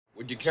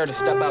Would you care to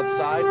step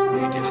outside?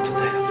 You did it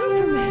today.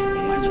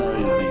 Superman. My son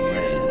is being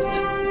raised.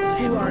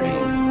 Who are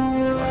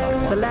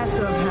you? The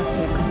lesser of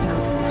Hestia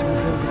compels me to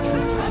reveal the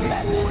truth. I'm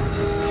Batman.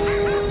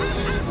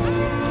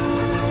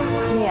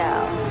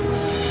 Meow.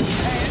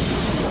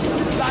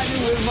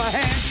 Lightning with my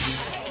hands.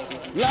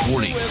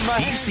 Warning,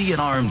 DC and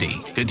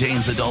RMD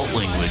contains adult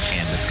language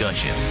and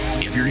discussions.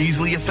 If you're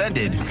easily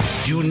offended,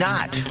 do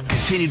not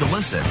continue to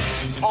listen.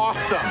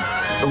 Awesome.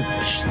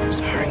 Oh,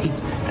 sorry.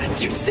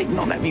 That's your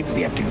signal. That means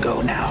we have to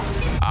go now.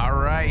 All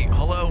right.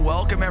 Hello.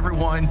 Welcome,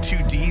 everyone, to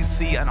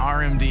DC and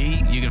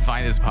RMD. You can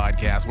find this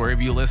podcast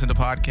wherever you listen to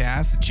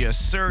podcasts.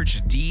 Just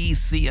search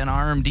DC and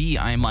RMD.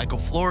 I'm Michael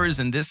Flores,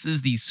 and this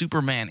is the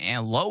Superman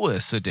and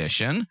Lois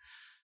edition.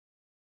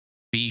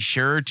 Be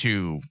sure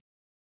to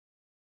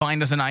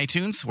find us on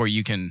iTunes, where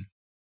you can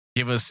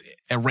give us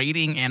a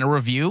rating and a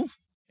review.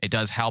 It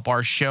does help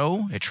our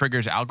show. It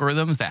triggers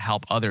algorithms that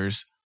help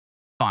others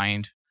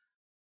find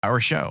our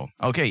show.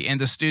 Okay, in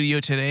the studio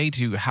today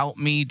to help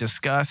me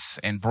discuss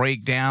and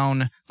break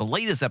down the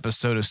latest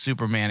episode of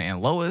Superman and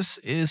Lois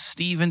is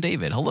Steve and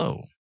David.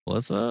 Hello.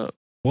 What's up?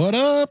 What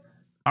up?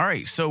 All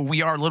right, so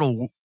we are a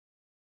little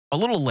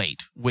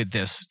late with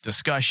this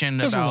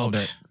discussion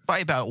by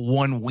about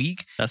 1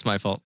 week. That's my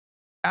fault.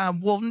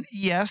 Well,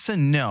 yes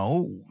and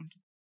no.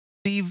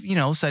 Steve,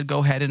 said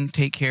go ahead and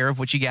take care of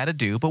what you got to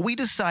do. But we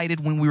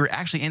decided when we were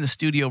actually in the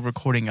studio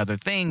recording other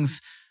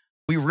things,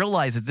 we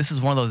realized that this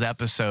is one of those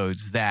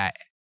episodes that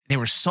there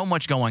was so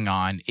much going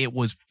on.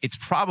 It's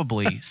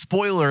probably,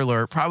 spoiler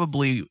alert,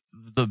 probably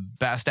the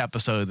best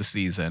episode of the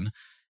season,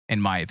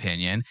 in my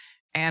opinion.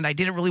 And I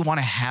didn't really want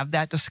to have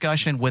that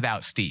discussion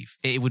without Steve.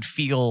 It would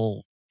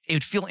feel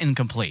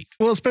incomplete.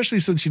 Well, especially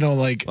since,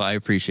 Well, I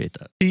appreciate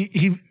that.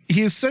 he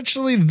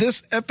essentially,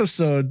 this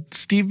episode,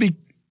 Steve,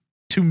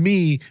 to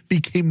me,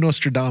 became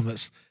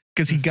Nostradamus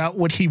because he got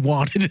what he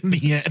wanted in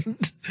the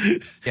end.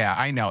 Yeah,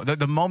 I know.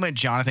 The moment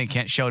Jonathan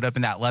Kent showed up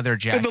in that leather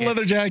jacket,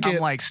 I'm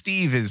like,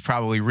 Steve is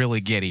probably really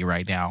giddy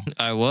right now.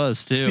 I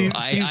was too.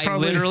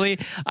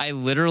 I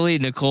literally,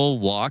 Nicole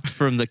walked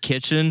from the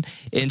kitchen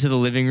into the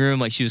living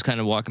room, like she was kind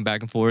of walking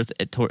back and forth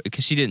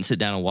because she didn't sit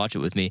down and watch it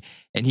with me.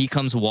 And he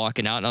comes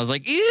walking out, and I was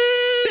like,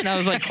 "Ew!" And I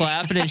was like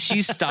clapping, and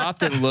she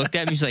stopped and looked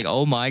at me. She's like,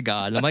 "Oh my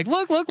god!" And I'm like,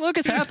 "Look,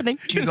 it's happening."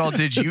 She's all,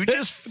 "Did you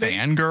just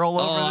fangirl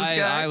over this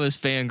guy?" I was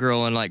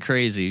fangirling like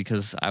crazy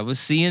because I was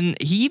seeing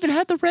he even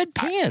had the red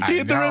pants. He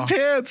had the red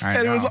pants,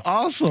 and it was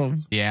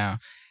awesome. Yeah.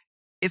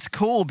 It's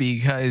cool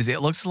because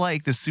it looks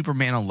like the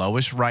Superman and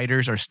Lois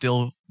writers are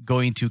still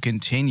going to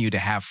continue to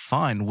have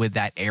fun with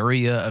that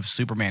area of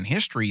Superman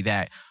history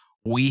that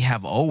we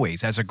have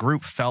always, as a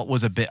group, felt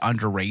was a bit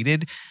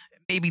underrated.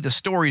 Maybe the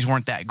stories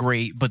weren't that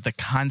great, but the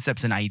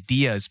concepts and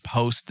ideas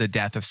post the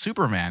death of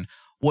Superman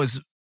was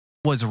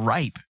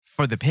ripe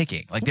for the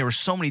picking. Like, there were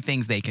so many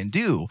things they can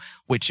do,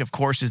 which of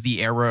course is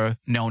the era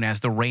known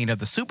as the reign of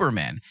the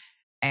Supermen.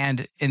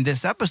 And in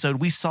this episode,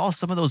 we saw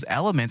some of those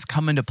elements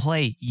come into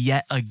play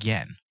yet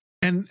again.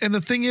 And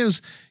the thing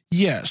is,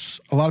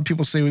 yes, a lot of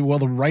people say, well,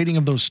 the writing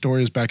of those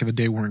stories back in the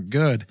day weren't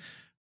good,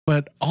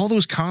 but all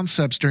those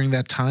concepts during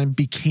that time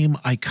became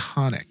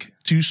iconic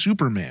to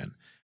Superman.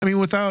 I mean,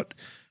 without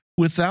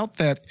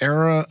that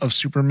era of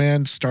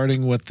Superman,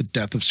 starting with the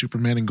death of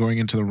Superman and going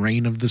into the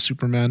reign of the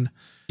Supermen,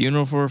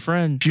 Funeral for a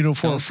Friend,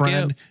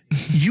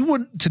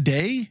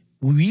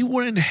 we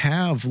wouldn't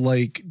have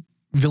like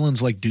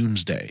villains like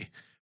Doomsday.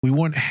 We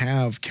wouldn't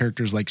have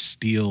characters like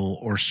Steel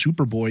or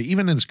Superboy,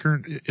 even in its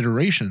current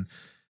iteration.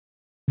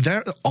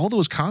 All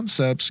those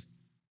concepts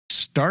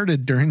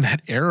started during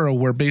that era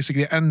where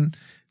basically, and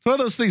it's one of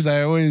those things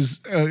I always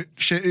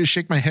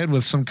shake my head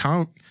with some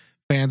comic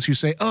fans who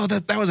say, oh,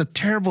 that was a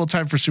terrible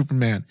time for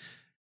Superman.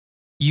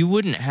 You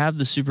wouldn't have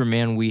the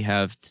Superman we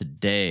have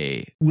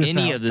today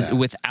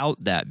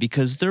without that,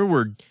 because there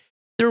were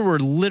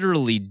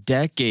literally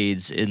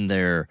decades in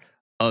there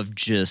of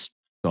just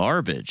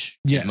garbage,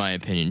 in my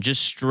opinion,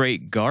 just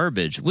straight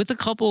garbage with a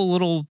couple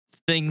little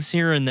things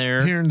here and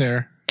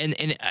there. And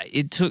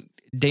it took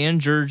Dan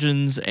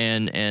Jurgens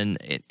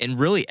and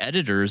really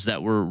editors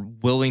that were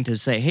willing to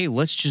say, hey,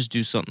 let's just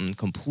do something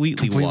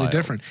completely wild.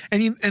 Different.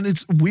 And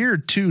it's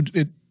weird too.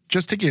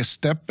 Just taking a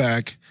step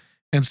back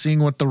and seeing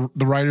what the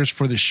writers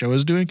for the show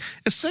is doing.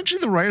 Essentially,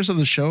 the writers of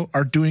the show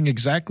are doing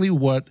exactly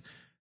what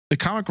the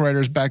comic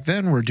writers back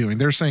then were doing.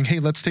 They're saying,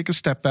 hey, let's take a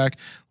step back.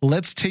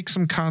 Let's take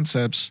some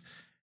concepts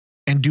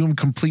and do them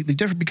completely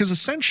different, because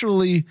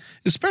essentially,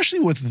 especially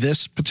with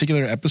this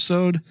particular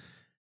episode,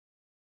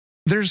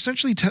 they're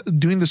essentially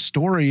doing the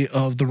story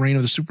of the reign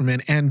of the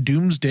Superman and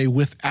Doomsday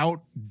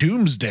without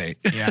Doomsday.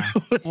 Yeah.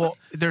 Well,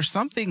 this is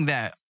something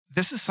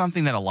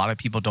that a lot of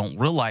people don't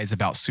realize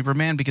about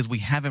Superman, because we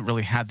haven't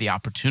really had the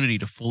opportunity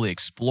to fully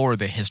explore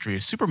the history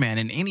of Superman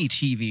in any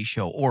TV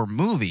show or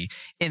movie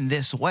in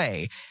this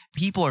way.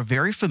 People are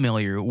very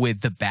familiar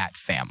with the Bat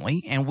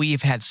family, and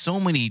we've had so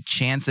many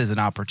chances and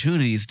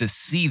opportunities to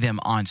see them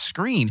on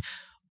screen.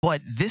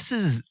 But this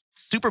is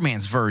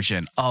Superman's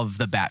version of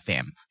the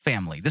Batman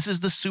family. This is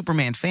the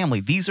Superman family.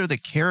 These are the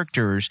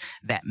characters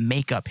that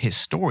make up his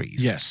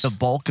stories. Yes. The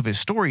bulk of his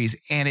stories.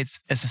 And it's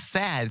a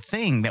sad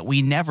thing that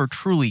we never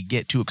truly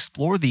get to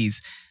explore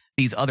these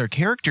other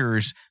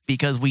characters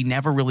because we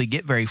never really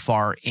get very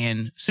far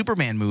in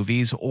Superman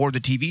movies, or the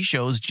TV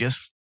shows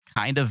just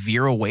kind of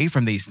veer away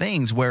from these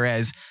things.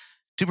 Whereas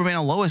Superman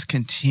and Lois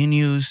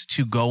continues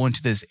to go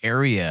into this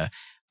area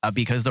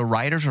because the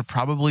writers are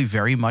probably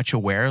very much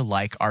aware,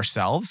 like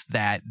ourselves,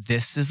 that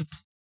this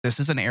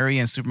is an area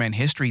in Superman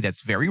history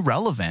that's very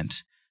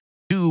relevant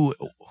to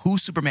who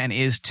Superman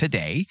is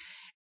today.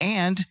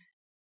 And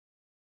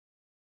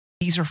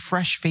these are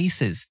fresh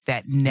faces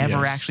that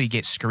never actually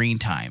get screen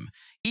time.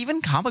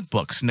 Even comic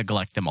books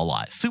neglect them a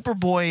lot.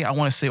 Superboy, I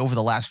want to say over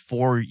the last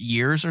 4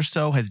 years or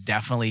so, has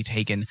definitely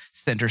taken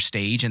center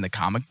stage in the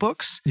comic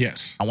books.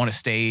 Yes. I want to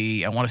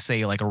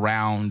say like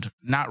around,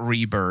 not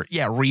Rebirth.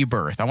 Yeah,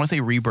 Rebirth. I want to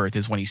say Rebirth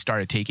is when he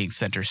started taking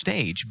center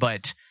stage.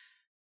 But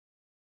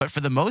for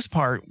the most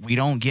part, we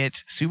don't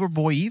get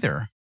Superboy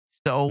either.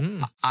 So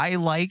I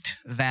liked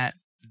that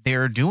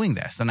they're doing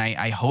this. And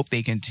I hope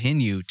they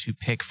continue to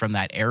pick from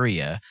that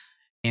area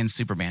in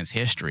Superman's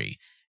history.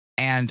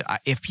 And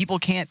if people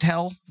can't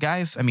tell,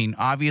 guys, I mean,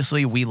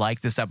 obviously we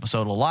like this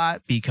episode a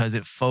lot because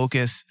it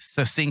focused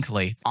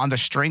succinctly on the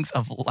strength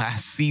of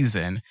last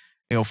season.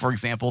 You know, for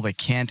example, the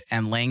Kent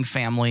and Lang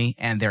family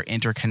and their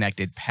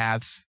interconnected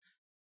paths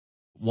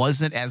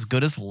wasn't as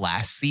good as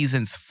last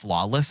season's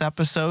flawless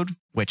episode,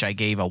 which I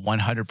gave a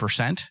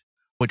 100%,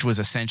 which was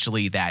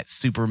essentially that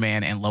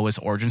Superman and Lois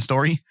origin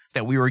story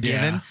that we were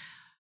given,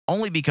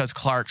 only because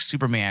Clark's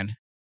Superman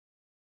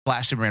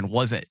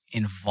wasn't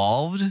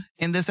involved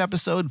in this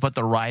episode, but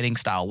the writing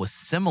style was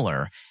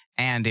similar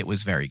and it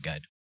was very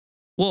good.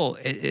 Well,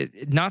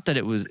 not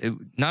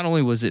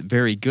only was it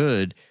very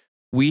good,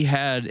 we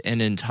had an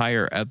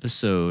entire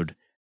episode,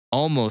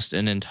 almost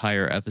an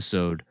entire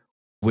episode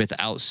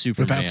without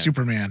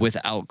Superman,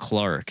 without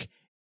Clark.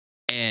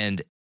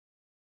 And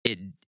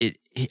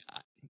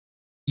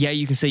yeah,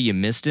 you can say you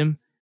missed him,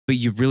 but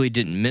you really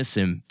didn't miss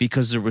him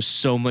because there was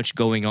so much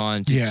going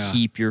on to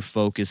keep your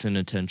focus and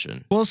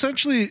attention. Well,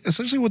 essentially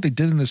what they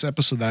did in this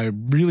episode that I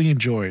really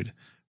enjoyed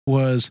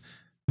was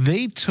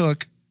they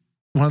took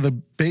one of the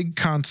big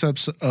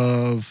concepts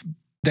of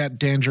that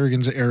Dan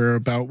Jurgens era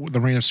about the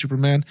reign of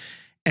Superman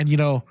and, you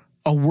know,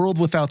 a world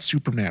without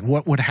Superman,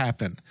 what would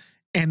happen?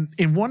 And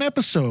in one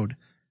episode,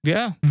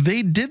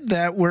 they did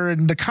that where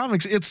in the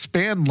comics, it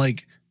spanned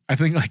I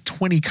think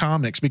 20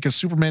 comics because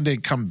Superman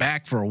didn't come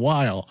back for a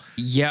while.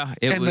 Yeah,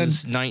 it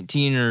was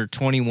 19 or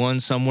 21,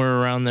 somewhere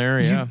around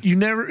there. Yeah. You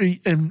never,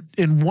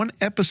 in one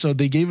episode,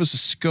 they gave us a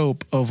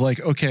scope of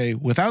okay,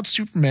 without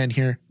Superman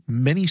here,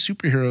 many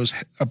superheroes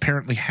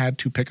apparently had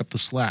to pick up the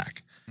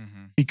slack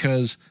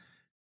because,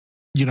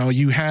 you know,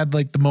 you had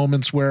the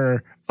moments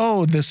where,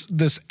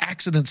 this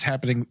accident's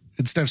happening.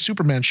 Instead of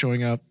Superman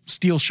showing up,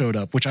 Steel showed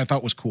up, which I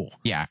thought was cool.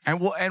 Yeah. And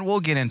we'll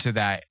get into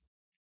that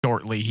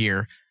shortly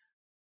here.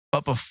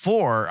 But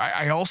before,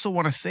 I also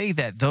want to say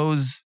that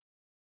those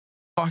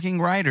fucking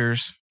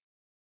writers,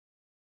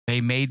 they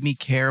made me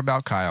care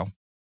about Kyle.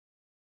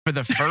 For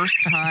the first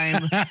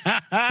time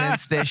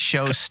since this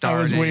show started.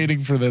 I was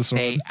waiting for this one.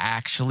 They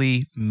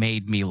actually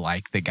made me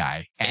like the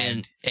guy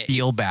and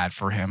feel bad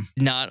for him.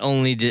 Not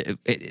only did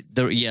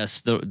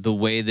the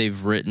way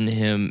they've written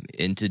him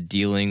into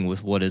dealing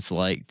with what it's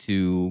like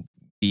to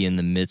be in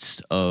the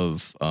midst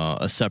of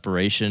a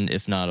separation,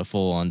 if not a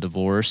full-on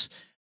divorce,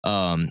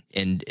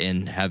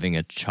 and having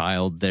a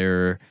child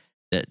there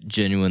that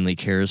genuinely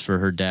cares for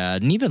her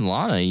dad, and even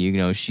Lana, you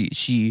know,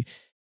 she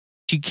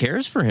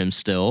cares for him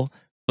still,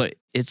 but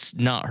it's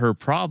not her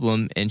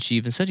problem. And she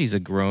even said he's a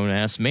grown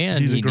ass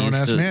man. He's a grown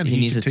ass man. He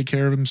needs to take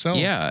care of himself.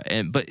 Yeah,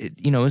 but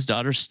you know, his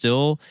daughter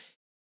still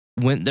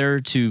went there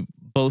to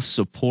both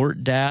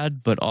support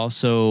dad, but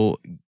also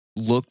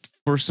looked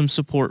for some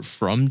support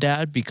from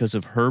dad because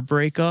of her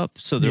breakup.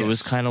 So there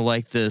was kind of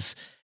like this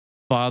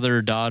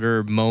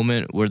father-daughter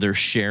moment where they're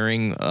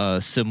sharing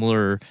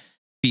similar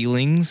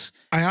feelings.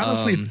 I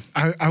honestly,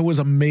 I was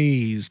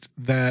amazed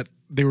that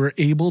they were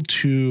able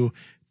to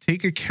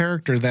take a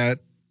character that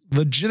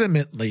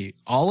legitimately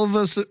all of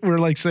us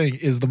were saying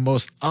is the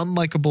most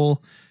unlikable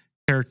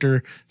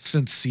character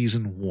since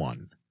season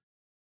 1.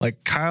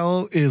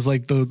 Kyle is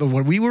the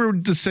when we were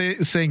just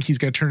saying he's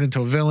going to turn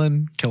into a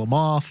villain, kill him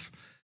off,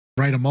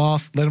 write him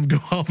off, let him go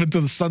off into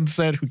the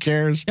sunset. Who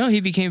cares? No, he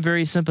became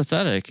very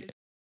sympathetic.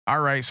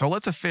 All right, so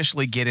let's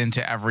officially get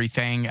into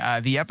everything.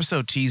 The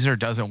episode teaser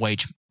doesn't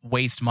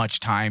waste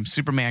much time.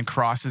 Superman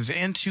crosses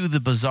into the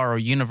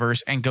Bizarro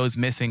universe and goes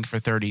missing for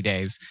 30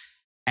 days.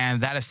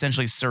 And that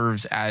essentially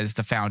serves as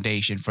the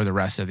foundation for the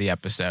rest of the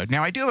episode.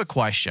 Now, I do have a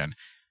question.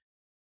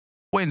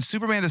 When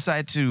Superman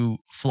decided to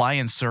fly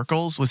in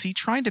circles, was he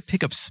trying to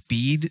pick up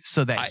speed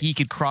so that he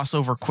could cross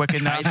over quick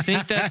enough? I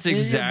think that's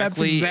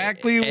exactly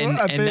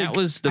what I think. That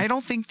was I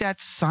don't think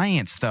that's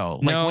science, though.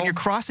 No. When you're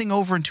crossing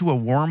over into a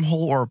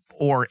wormhole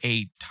or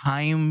a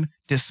time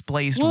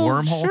displaced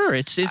wormhole. Sure,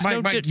 it's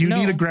Mike, you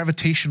need a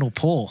gravitational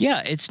pull.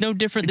 Yeah, it's no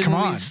different than Come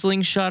when we on.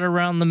 slingshot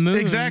around the moon.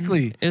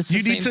 Exactly. It's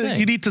the same thing.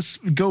 You need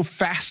to go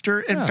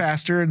faster and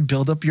faster and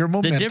build up your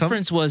momentum. The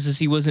difference was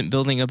he wasn't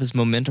building up his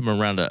momentum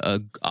around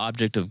a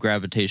object of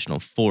gravitational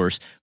force.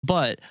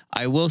 But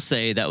I will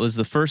say that was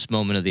the first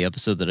moment of the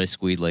episode that I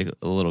squealed like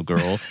a little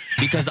girl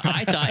because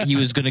I thought he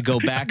was going to go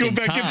back in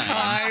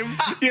time.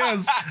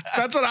 Yes,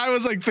 that's what I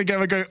was like thinking.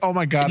 I'm like, oh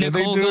my god,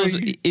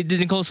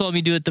 Nicole saw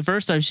me do it the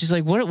first time. She's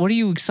like, "What are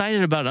you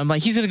excited about?" I'm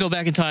like, "He's going to go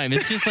back in time.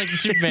 It's just like the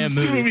Superman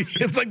movie."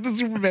 It's like the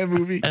Superman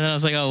movie. And then I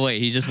was like, "Oh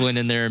wait, he just went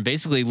in there and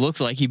basically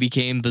looks like he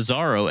became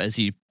Bizarro as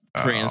he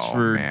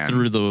transferred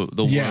through the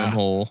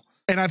wormhole."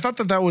 And I thought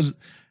that was.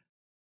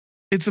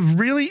 It's a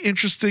really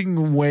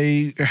interesting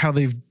way how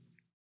they've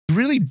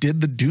really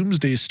did the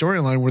Doomsday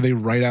storyline where they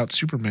write out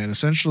Superman.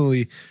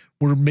 Essentially,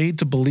 we're made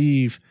to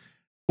believe,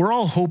 we're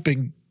all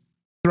hoping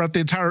throughout the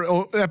entire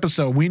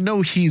episode, we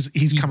know he's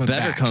coming back.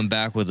 Better come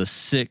back with a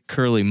sick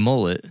curly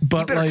mullet.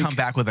 But he better come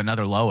back with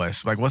another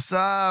Lois. Like, what's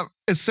up?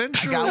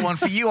 Essentially, I got one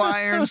for you,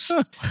 Irons.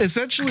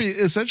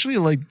 essentially,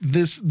 like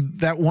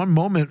that one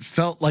moment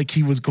felt like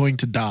he was going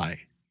to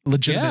die.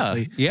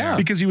 Legitimately, yeah,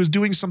 because he was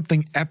doing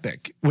something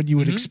epic, what you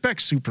would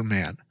expect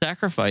Superman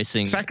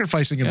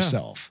sacrificing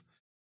himself.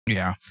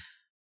 Yeah.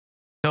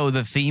 So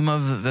the theme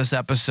of this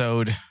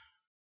episode,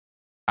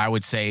 I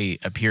would say,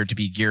 appeared to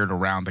be geared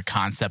around the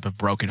concept of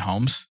broken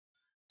homes.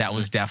 That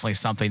was definitely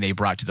something they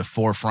brought to the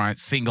forefront.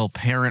 Single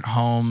parent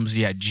homes.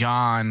 You had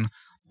John,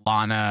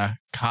 Lana,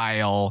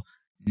 Kyle,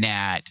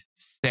 Nat,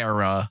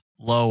 Sarah,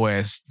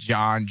 Lois,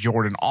 John,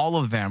 Jordan, all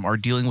of them are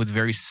dealing with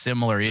very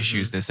similar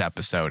issues this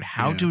episode.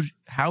 How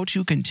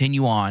to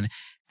continue on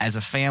as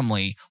a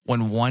family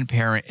when one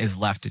parent is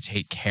left to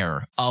take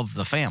care of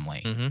the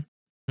family.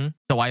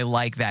 So I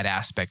like that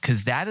aspect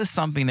because that is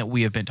something that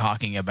we have been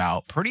talking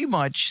about pretty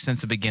much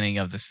since the beginning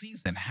of the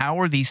season. How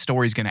are these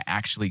stories going to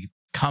actually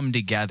come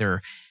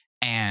together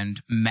and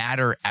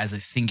matter as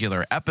a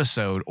singular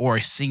episode or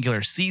a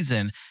singular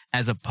season,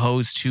 as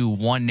opposed to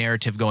one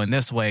narrative going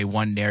this way,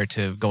 one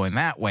narrative going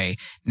that way?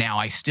 Now,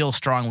 I still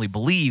strongly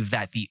believe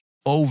that the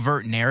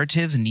overt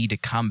narratives need to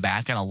come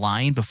back and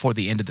align before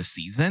the end of the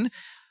season.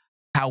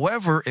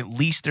 However, at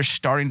least they're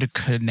starting to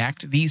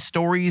connect these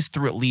stories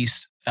through at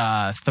least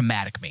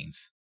thematic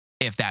means,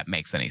 if that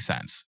makes any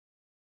sense.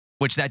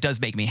 Which that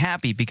does make me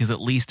happy because at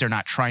least they're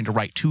not trying to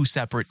write two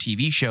separate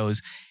TV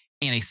shows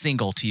in a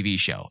single TV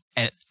show.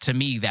 And to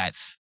me,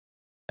 that's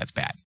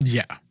bad.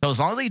 Yeah. So as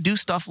long as they do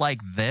stuff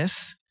like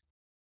this,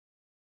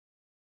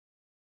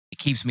 it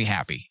keeps me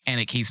happy and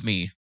it keeps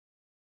me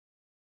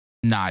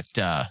not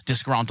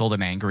disgruntled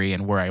and angry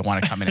and where I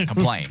want to come in and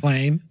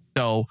complain.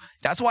 So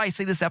that's why I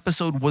say this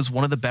episode was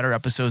one of the better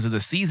episodes of the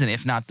season,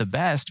 if not the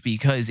best,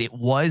 because it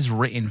was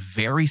written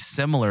very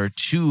similar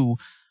to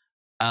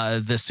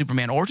the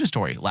Superman origin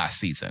story last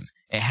season.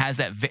 It has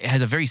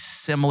a very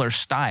similar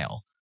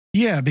style.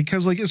 Yeah,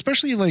 because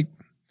especially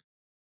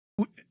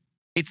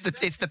it's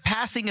the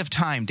passing of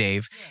time,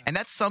 Dave, and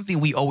that's something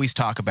we always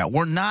talk about.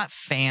 We're not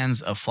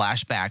fans of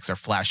flashbacks or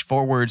flash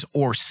forwards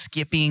or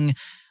skipping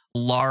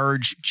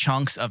large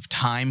chunks of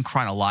time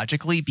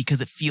chronologically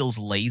because it feels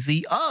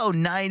lazy. Oh,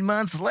 9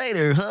 months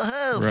later,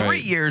 3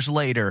 years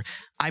later.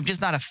 I'm just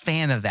not a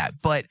fan of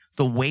that. But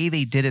the way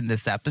they did in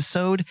this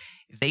episode,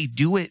 they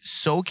do it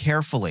so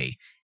carefully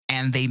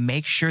and they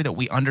make sure that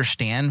we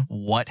understand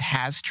what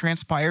has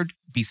transpired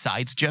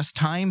besides just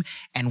time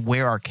and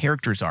where our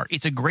characters are.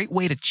 It's a great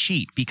way to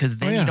cheat because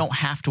then you don't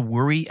have to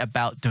worry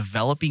about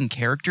developing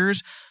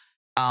characters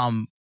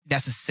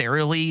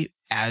necessarily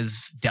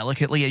as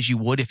delicately as you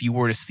would if you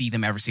were to see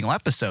them every single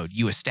episode.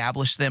 You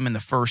establish them in the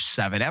first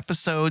 7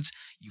 episodes,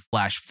 you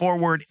flash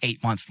forward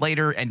 8 months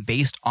later, and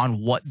based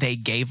on what they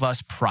gave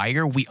us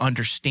prior, we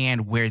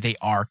understand where they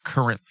are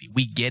currently.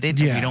 We get it,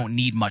 and we don't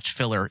need much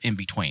filler in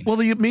between. Well,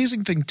 the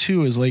amazing thing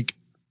too is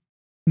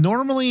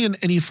normally in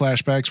any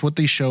flashbacks, what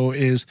they show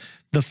is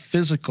the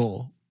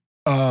physical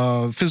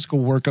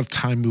work of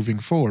time moving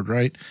forward,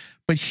 right?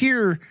 But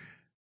here,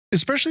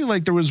 especially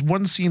there was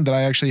one scene that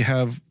I actually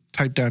have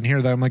typed down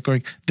here that I'm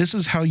going, this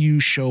is how you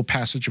show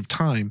passage of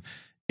time.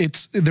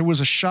 There was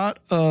a shot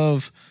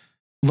of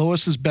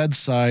Lois's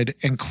bedside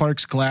and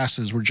Clark's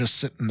glasses were just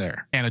sitting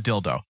there. And a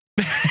dildo.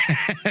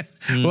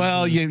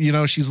 Well,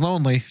 she's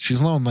lonely.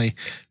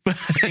 But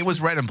it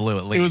was red and blue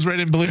at least. It was red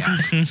and blue.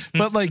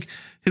 But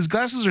his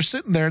glasses are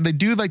sitting there and they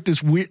do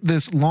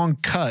this long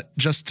cut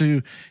just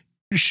to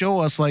show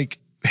us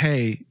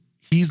hey,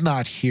 he's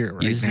not here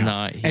right now. He's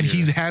not here. And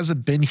he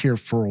hasn't been here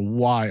for a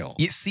while.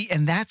 You see,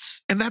 and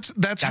that's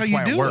how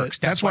you do it.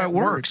 That's why it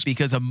works.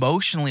 Because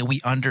emotionally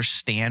we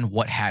understand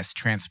what has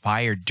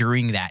transpired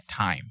during that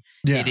time.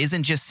 Yeah. It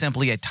isn't just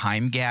simply a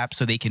time gap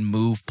so they can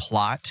move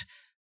plot,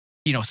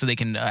 so they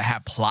can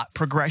have plot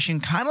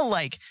progression. Kind of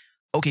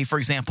okay, for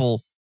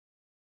example,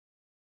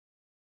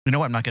 you know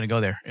what? I'm not going to go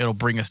there. It'll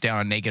bring us down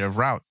a negative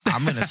route.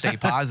 I'm going to stay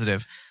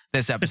positive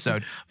this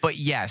episode. But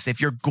yes, if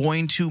you're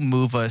going to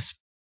move us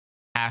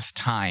past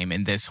time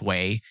in this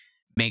way,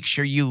 make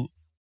sure you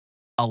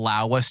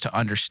allow us to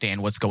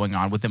understand what's going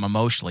on with them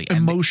emotionally.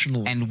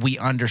 And we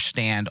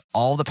understand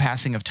all the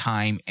passing of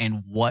time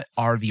and what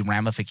are the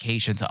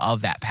ramifications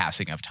of that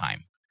passing of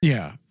time.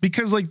 Yeah,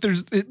 because like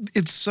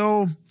it's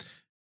so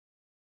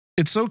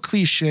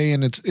cliche,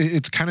 and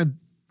it's kind of,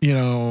 you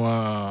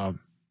know,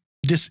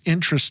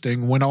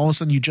 disinteresting when all of a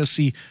sudden you just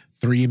see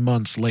 3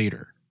 months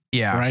later.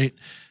 Yeah. Right.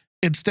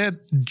 Instead,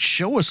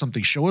 show us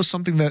something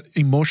that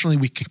emotionally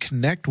we can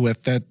connect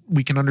with, that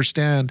we can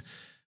understand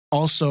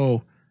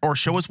also. Or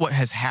show us what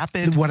has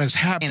happened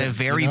in a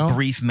very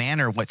brief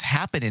manner, what's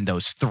happened in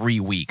those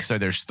 3 weeks. So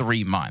there's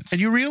 3 months. And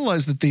you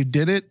realize that they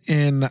did it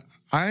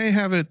I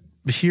have it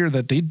here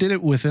that they did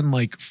it within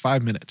like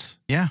 5 minutes.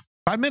 Yeah.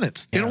 5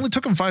 minutes. Yeah. It only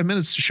took them 5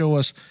 minutes to show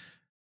us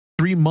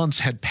 3 months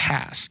had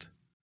passed.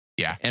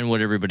 Yeah. And what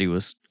everybody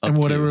was up and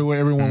what to.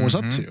 everyone was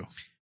up to.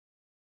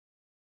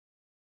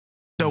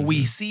 So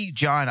we see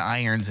John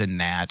Irons and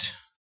Nat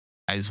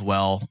as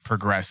well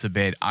progress a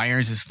bit.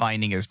 Irons is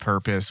finding his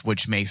purpose,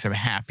 which makes him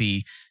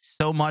happy,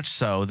 so much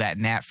so that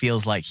Nat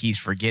feels like he's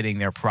forgetting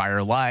their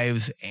prior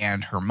lives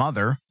and her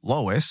mother,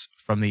 Lois,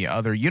 from the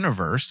other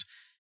universe.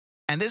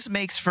 And this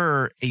makes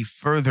for a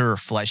further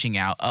fleshing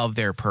out of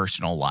their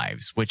personal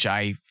lives, which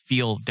I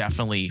feel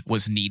definitely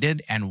was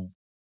needed, and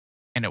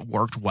it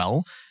worked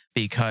well.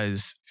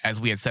 Because,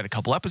 as we had said a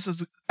couple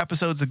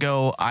episodes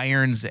ago,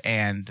 Irons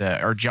and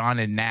or John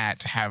and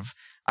Nat have,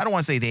 I don't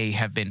want to say they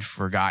have been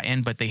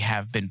forgotten, but they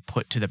have been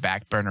put to the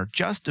back burner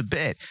just a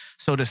bit.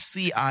 So to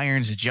see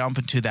Irons jump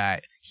into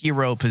that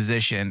hero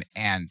position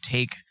and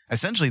take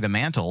essentially the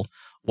mantle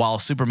while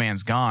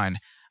Superman's gone,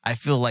 I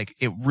feel like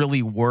it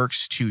really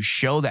works to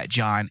show that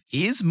John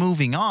is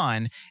moving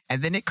on,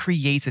 and then it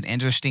creates an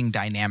interesting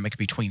dynamic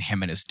between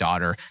him and his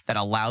daughter that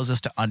allows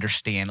us to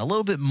understand a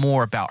little bit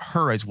more about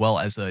her as well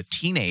as a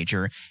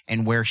teenager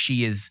and where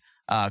she is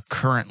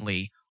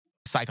currently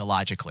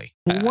psychologically.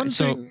 Well,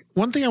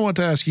 one thing I want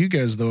to ask you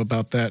guys though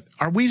about that,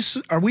 are we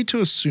to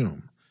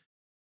assume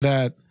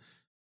that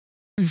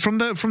from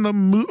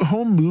the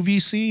home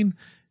movie scene,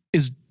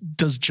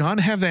 does John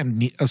have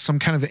some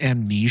kind of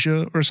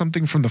amnesia or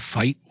something from the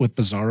fight with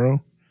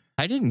Bizarro?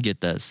 I didn't get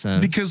that sense.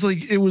 Because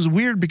like it was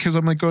weird, because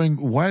I'm like going,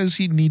 why does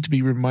he need to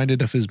be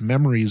reminded of his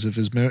memories of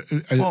his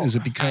is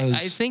it because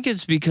I think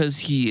it's because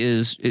he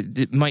is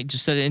Mike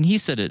just said it, and he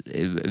said it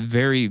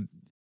very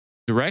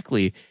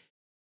directly.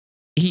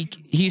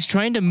 He's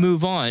trying to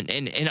move on,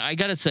 and I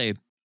gotta say,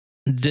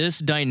 this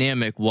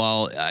dynamic,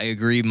 while I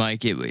agree,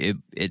 Mike,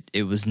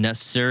 it was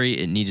necessary,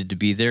 it needed to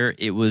be there,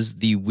 it was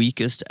the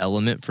weakest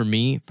element for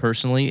me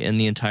personally in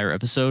the entire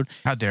episode.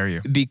 How dare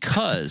you?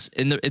 Because,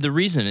 and the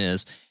reason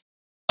is,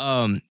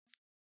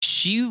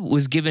 she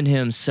was giving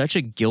him such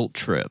a guilt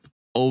trip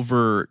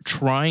over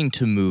trying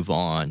to move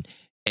on.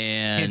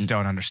 And kids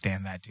don't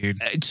understand that, dude.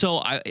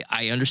 So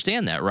I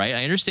understand that, right?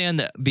 I understand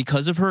that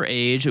because of her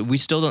age, we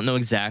still don't know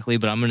exactly,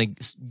 but I'm going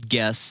to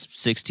guess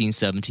 16,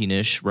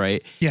 17-ish,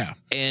 right? Yeah.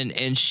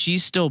 And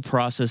she's still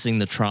processing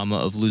the trauma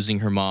of losing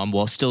her mom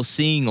while still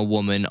seeing a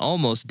woman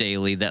almost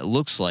daily that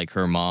looks like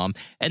her mom.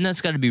 And that's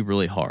got to be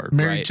really hard.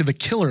 Married to the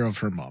killer of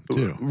her mom,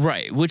 too.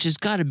 Right. Which has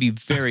got to be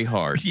very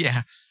hard.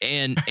 Yeah.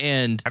 And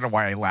I don't know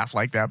why I laugh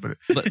like that, but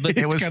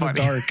it was kind of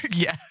funny. Dark.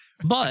 Yeah.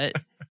 But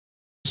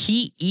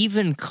he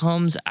even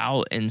comes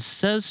out and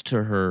says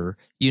to her,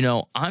 you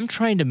know, I'm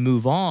trying to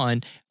move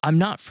on. I'm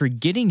not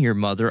forgetting your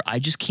mother. I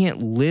just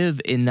can't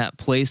live in that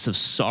place of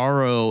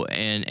sorrow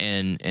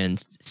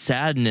and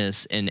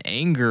sadness and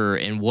anger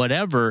and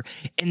whatever.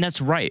 And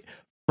that's right.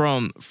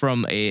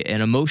 From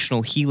an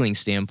emotional healing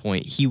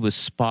standpoint, he was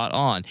spot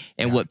on.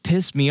 And what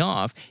pissed me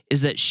off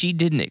is that she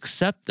didn't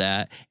accept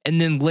that. And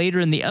then later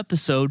in the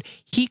episode,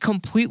 he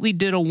completely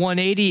did a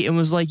 180 and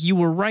was like, you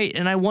were right.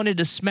 And I wanted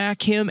to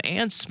smack him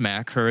and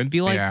smack her and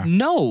be like,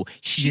 no,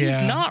 she's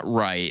not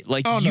right.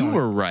 Like, you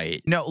were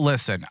right. No,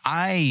 listen,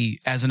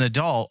 as an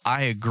adult,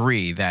 I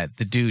agree that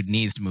the dude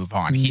needs to move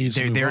on.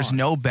 There's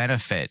no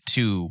benefit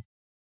to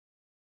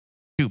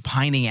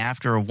pining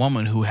after a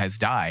woman who has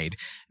died.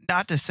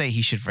 Not to say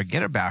he should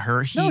forget about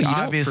her. He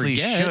obviously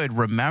should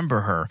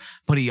remember her,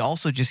 but he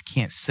also just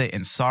can't sit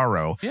in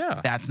sorrow. Yeah.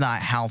 That's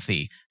not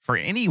healthy for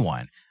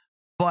anyone.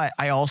 But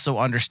I also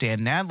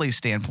understand Natalie's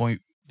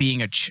standpoint,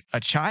 being a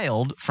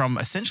child from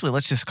essentially,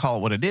 let's just call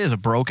it what it is, a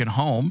broken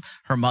home.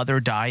 Her mother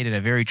died in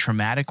a very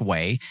traumatic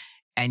way,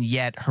 and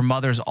yet her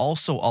mother's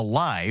also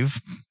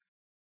alive.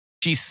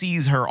 She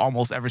sees her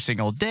almost every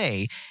single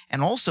day.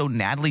 And also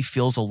Natalie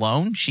feels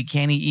alone. She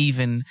can't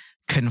even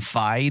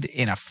confide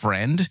in a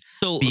friend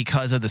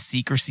because of the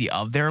secrecy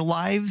of their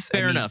lives.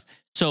 Fair enough.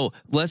 So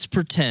let's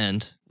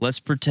pretend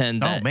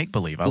that make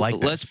believe. I like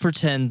this. Let's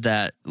pretend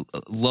that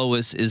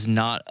Lois is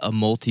not a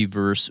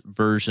multiverse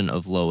version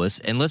of Lois,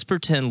 and let's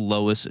pretend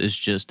Lois is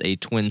just a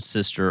twin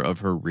sister of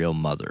her real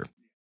mother.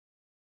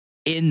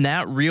 In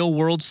that real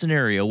world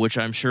scenario, which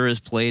I'm sure is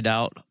played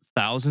out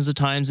thousands of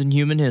times in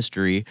human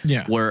history,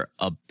 where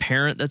a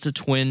parent that's a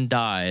twin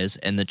dies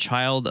and the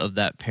child of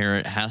that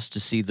parent has to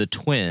see the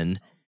twin,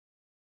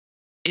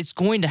 it's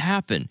going to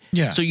happen.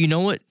 Yeah. So you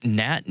know what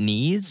Nat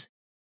needs?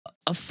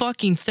 A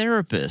fucking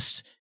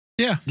therapist.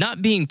 Yeah.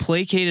 not being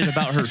placated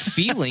about her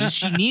feelings.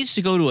 She needs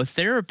to go to a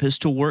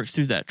therapist to work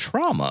through that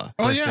trauma.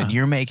 Oh, Listen, yeah.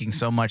 you're making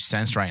so much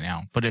sense right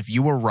now. But if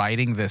you were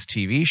writing this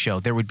TV show,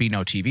 there would be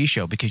no TV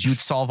show because you'd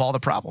solve all the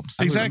problems.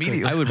 Exactly.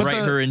 Immediately. I would But write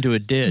her into a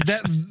ditch.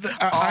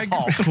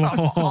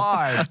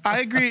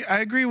 I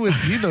agree with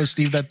you though,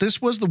 Steve, that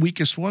this was the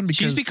weakest one because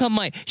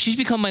She's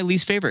become my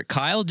least favorite.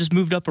 Kyle just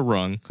moved up a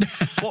rung.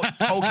 Well,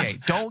 okay,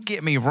 don't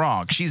get me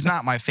wrong. She's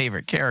not my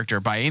favorite character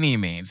by any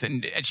means.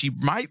 And she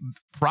might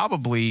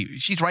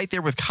she's right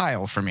there with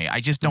Kyle for me.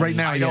 I just don't, Right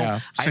now, I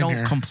same don't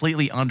here.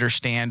 completely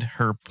understand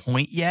her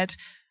point yet.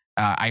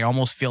 I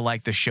almost feel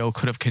like the show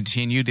could have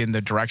continued in the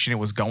direction it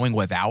was going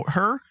without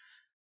her.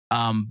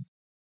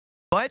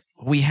 But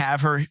we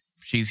have her.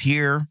 She's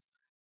here.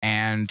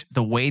 And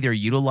the way they're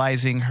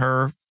utilizing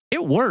her,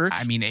 It works.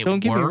 I mean, it Don't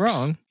get me works.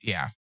 wrong.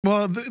 Yeah.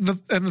 well,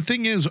 the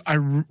thing is,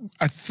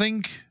 I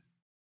think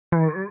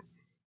for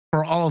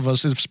all of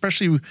us,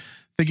 especially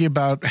thinking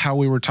about how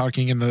we were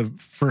talking in the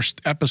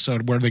first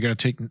episode where they're going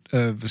to take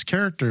this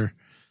character,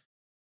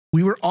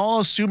 we were all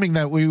assuming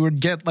that we would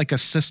get like a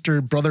sister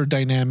brother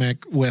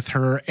dynamic with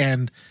her,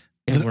 and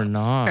We're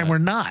not. and we're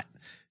not.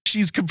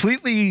 She's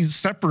completely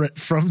separate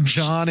from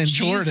John and She's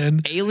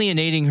Jordan.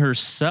 alienating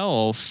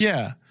herself.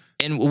 Yeah.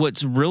 And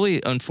what's really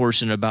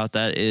unfortunate about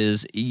that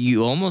is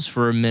you almost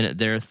for a minute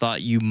there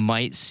thought you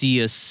might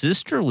see a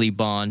sisterly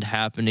bond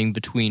happening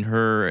between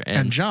her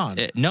and John.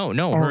 No,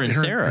 Or her and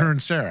Sarah. Her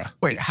and Sarah.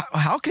 Wait,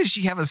 how could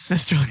she have a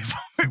sisterly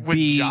moment with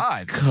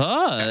John?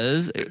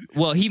 Because,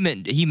 well, he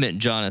meant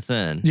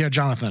Jonathan. Yeah,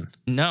 Jonathan.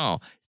 No.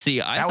 See,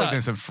 I That would have thought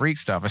been some freak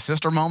stuff. A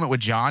sister moment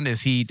with John.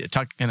 Is he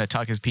gonna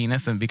tuck his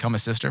penis and become a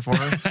sister for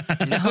her?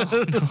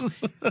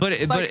 but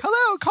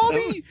hello, call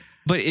me.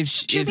 But if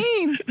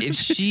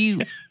she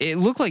it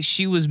looked like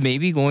she was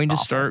maybe going to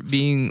start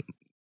being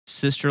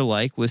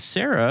sister-like with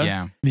Sarah.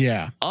 Yeah.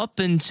 Yeah. Up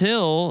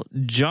until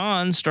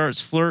John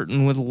starts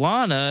flirting with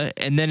Lana,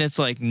 and then it's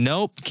like,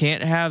 nope,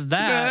 can't have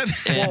that.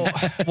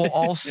 Well,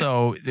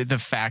 also the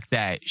fact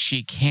that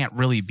she can't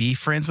really be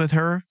friends with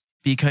her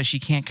because she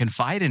can't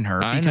confide in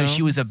her I because know.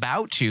 she was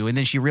about to, and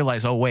then she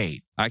realized, oh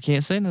wait, I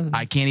can't say nothing.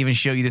 I can't even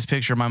show you this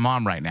picture of my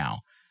mom right now.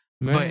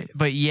 Right.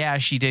 But yeah,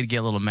 she did get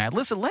a little mad.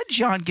 Listen, let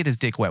John get his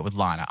dick wet with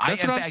Lana.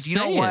 That's In what I'm fact, you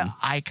know what? saying.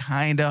 I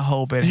kind of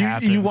hope it You,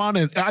 happens. you want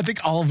it. I think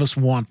all of us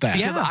want that.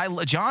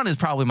 Because John is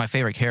probably my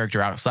favorite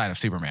character outside of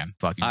Superman.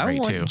 Fucking I great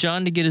want too.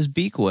 John to get his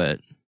beak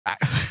wet.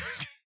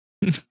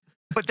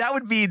 But that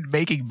would mean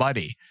making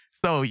money.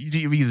 So do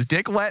you mean his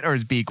dick wet or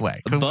his beak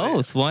wet?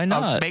 Both. Why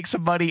not? Make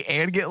some money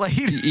and get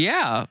laid?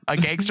 Yeah. A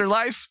gangster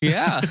life?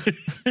 Yeah.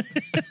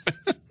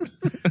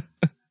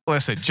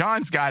 Listen,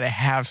 John's got to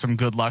have some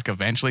good luck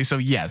eventually. So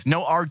yes,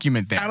 no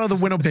argument there. Out of the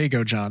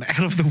Winnebago, John.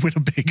 Out of the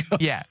Winnebago.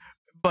 Yeah.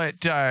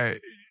 But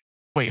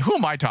wait, who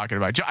am I talking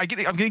about? I'm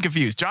getting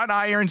confused. John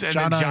Irons and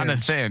John then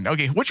Irons. Jonathan.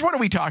 Okay, which one are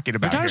we talking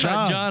about? We're talking here?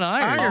 about John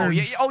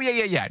Irons. Oh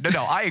yeah.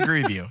 No, I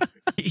agree with you.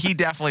 He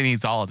definitely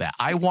needs all of that.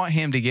 I want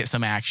him to get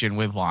some action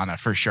with Lana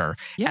for sure.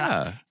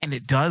 Yeah. And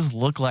it does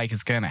look like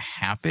it's going to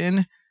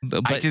happen.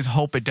 But I just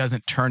hope it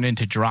doesn't turn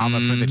into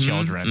drama for the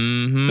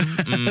children.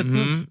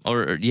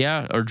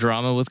 Or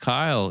drama with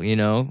Kyle. You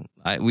know,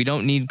 we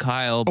don't need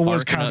Kyle. Or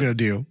what's barking Kyle up- going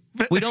to do?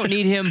 We don't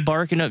need him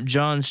barking up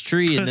John's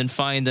tree and then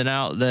finding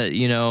out that,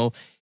 you know,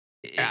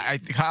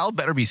 Kyle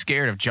better be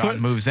scared if John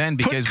moves in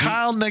because Put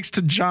Kyle next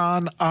to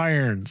John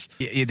Irons.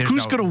 there's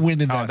Who's going to win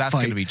in that that's fight?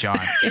 going to be John.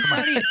 it's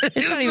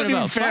not even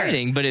about fair.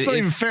 fighting. But It's not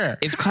even fair.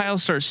 If Kyle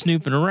starts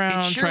snooping around,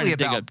 It's trying to surely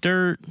dig about- up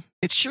dirt,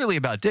 It's surely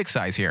about dick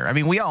size here. I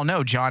mean, we all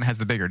know John has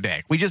the bigger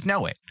dick. We just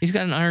know it. he's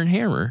got an iron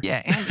hammer.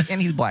 Yeah,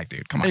 and he's black,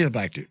 dude. Come on. He's a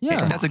black dude.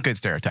 Yeah. That's a good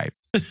stereotype.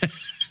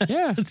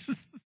 Yeah.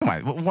 Come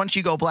on. Once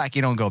you go black,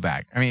 you don't go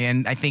back. I mean,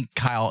 and I think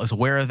Kyle is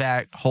aware of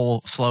that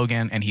whole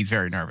slogan, and he's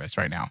very nervous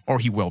right now, or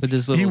he will be. With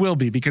his He little, will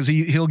be because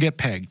he'll get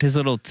pegged. his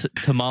little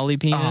tamale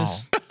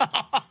penis.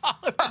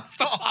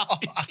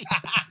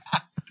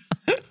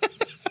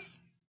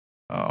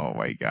 Oh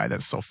my God,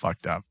 that's so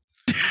fucked up.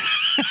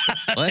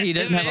 Well, he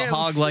didn't have It a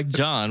hog is. like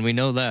John. We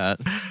know that.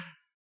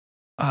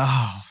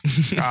 Oh,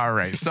 all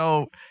right.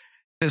 So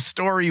the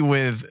story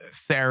with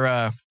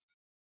Sarah,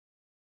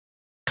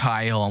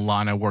 Kyle, and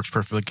Lana works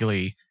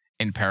perfectly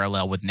in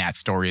parallel with Nat's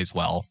story as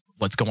well.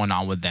 What's going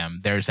on with them?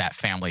 There's that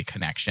family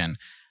connection.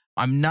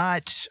 I'm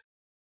not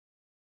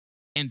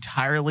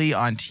entirely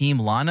on Team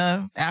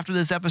Lana after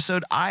this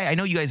episode. I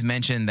know you guys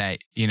mentioned that,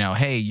 you know,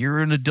 hey, you're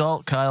an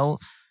adult, Kyle,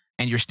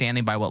 and you're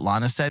standing by what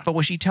Lana said. But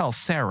when she tells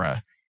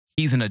Sarah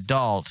he's an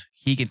adult,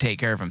 he can take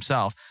care of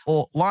himself.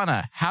 Well,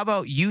 Lana, how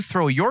about you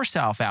throw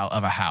yourself out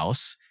of a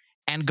house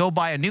and go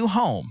buy a new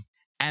home?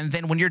 And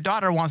then when your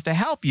daughter wants to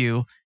help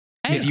you,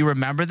 Hey. if you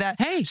remember that.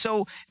 Hey.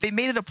 So they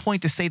made it a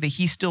point to say that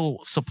he's still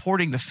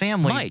supporting the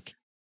family. Mike,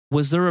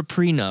 was there a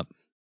prenup?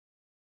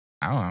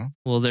 I don't know.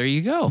 Well, there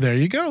you go. There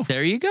you go.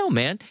 There you go,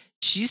 man.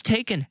 She's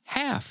taken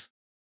half.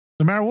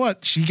 No matter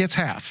what, she gets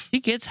half. She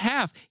gets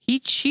half. He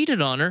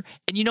cheated on her.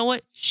 And you know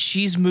what?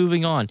 She's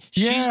moving on.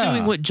 She's Yeah.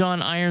 doing what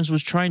John Irons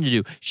was trying to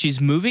do. She's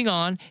moving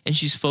on and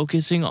she's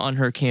focusing on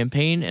her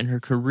campaign and her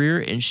career.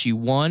 And she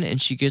won and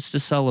she gets to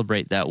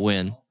celebrate that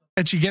win.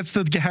 And she gets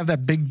to have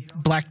that big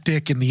black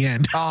dick in the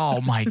end.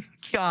 Oh my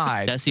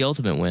God. That's the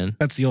ultimate win.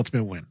 That's the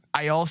ultimate win.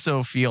 I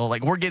also feel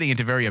like we're getting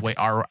into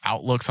our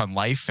outlooks on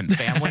life and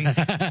family.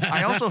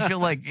 I also feel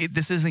like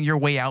this isn't your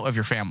way out of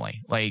your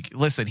family. Like,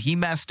 listen, he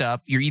messed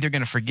up. You're either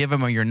going to forgive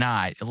him or you're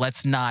not.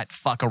 Let's not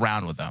fuck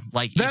around with him.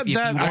 Like, if you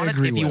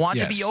want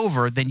to be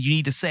over, then you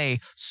need to say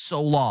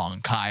so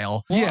long,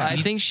 Kyle. Well, yeah, I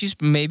think she's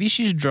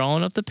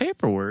drawing up the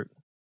paperwork.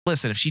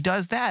 Listen, if she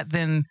does that,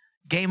 then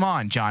game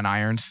on, John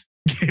Irons.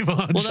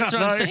 Well, that's what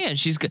I'm saying.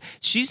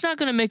 She's not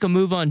going to make a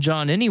move on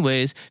John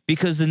anyways,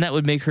 because then that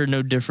would make her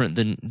no different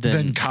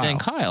than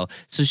Kyle.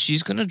 So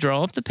she's going to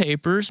draw up the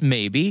papers,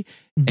 maybe,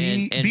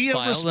 and be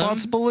a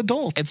responsible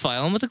adult, and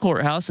file them with the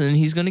courthouse, and then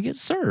he's going to get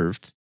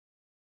served.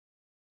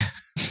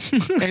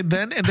 and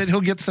then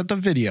he'll get sent a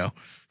video.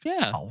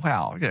 Yeah. Oh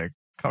wow, yeah,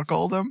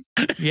 cuckold him.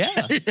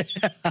 Yeah.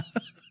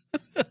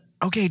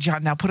 Okay,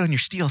 John. Now put on your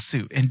steel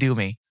suit and do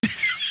me.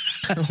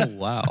 Oh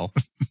wow.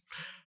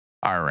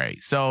 All right.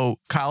 So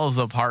Kyle's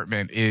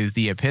apartment is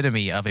the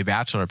epitome of a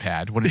bachelor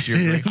pad. Wouldn't you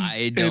agree?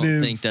 I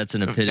don't think that's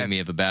an epitome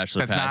of a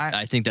bachelor pad.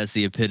 I think that's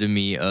the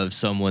epitome of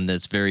someone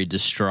that's very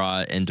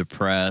distraught and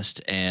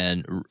depressed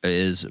and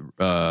is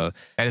that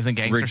isn't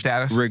gangster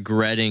status,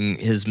 regretting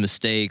his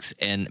mistakes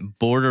and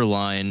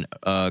borderline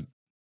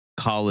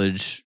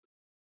college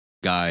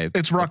guy.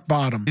 It's rock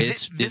bottom.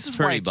 This is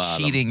why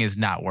bottom. Cheating is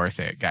not worth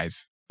it,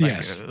 guys.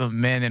 Yes,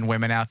 men and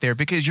women out there,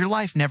 because your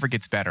life never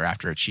gets better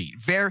after a cheat.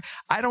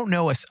 I don't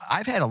know.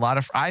 I've had a lot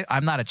of.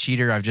 I'm not a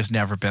cheater. I've just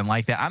never been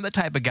like that. I'm the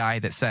type of guy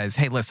that says,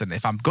 "Hey, listen,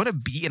 if I'm going to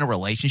be in a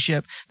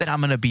relationship, then I'm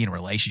going to be in a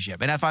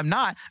relationship, and if I'm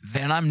not,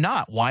 then I'm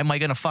not. Why am I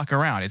going to fuck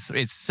around?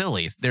 It's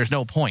silly. There's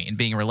no point in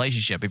being in a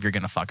relationship if you're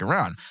going to fuck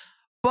around."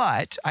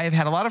 But I have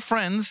had a lot of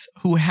friends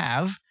who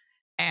have,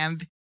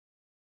 and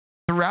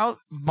throughout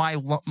my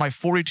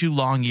 42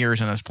 long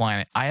years on this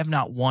planet, I have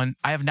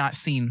not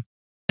seen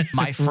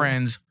my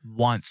friends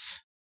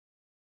once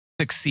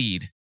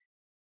succeed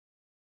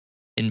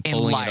in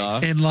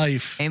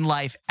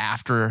life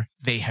after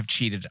they have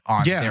cheated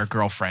on their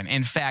girlfriend.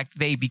 In fact,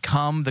 they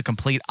become the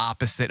complete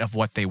opposite of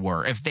what they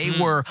were. If they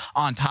were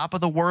on top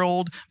of the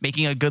world,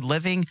 making a good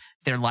living,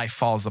 their life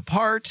falls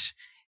apart.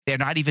 They're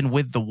not even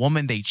with the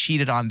woman they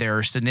cheated on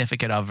their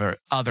significant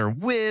other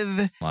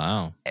with.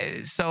 Wow.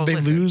 So they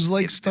lose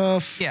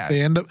stuff. Yeah.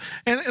 They end up,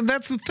 and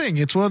that's the thing.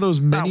 It's one of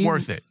those many. Not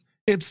worth it.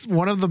 It's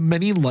one of the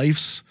many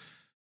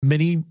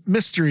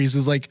mysteries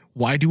is like,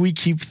 why do we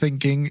keep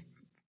thinking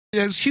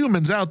as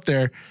humans out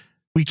there,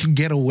 we can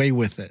get away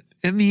with it?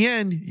 In the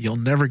end, you'll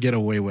never get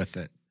away with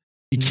it.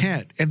 You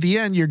can't. At the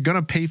end, you're going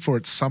to pay for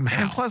it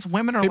somehow. And plus,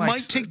 women are it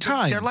might take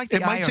time. They're like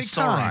the eye of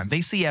Sauron.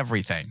 They see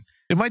everything.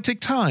 It might take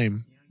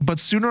time. But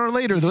sooner or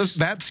later,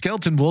 that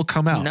skeleton will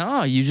come out.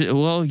 No,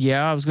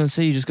 I was going to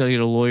say you just got to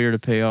get a lawyer to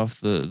pay off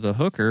the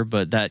hooker,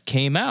 but that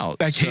came out.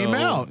 Came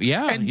out.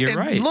 Yeah, you're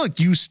right. Look,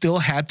 you still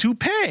had to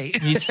pay.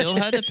 You still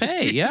had to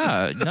pay.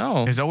 Yeah,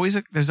 no. There's always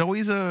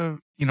a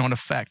an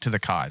effect to the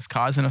cause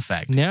and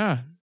effect. Yeah.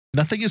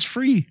 Nothing is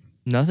free.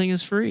 Nothing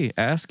is free.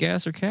 Ass,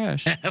 gas, or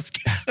cash.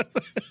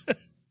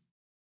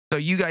 So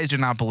you guys do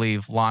not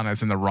believe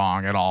Lana's in the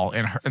wrong at all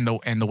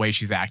in the way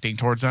she's acting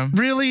towards him?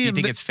 Really? You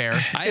think it's fair?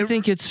 I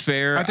think it's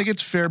fair. I think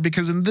it's fair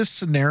because in this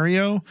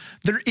scenario,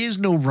 there is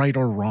no right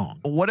or wrong.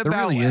 What about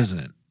there really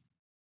isn't?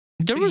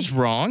 There was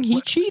wrong.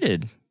 He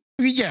cheated.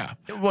 Yeah.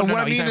 Well, what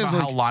I mean is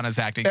how Lana's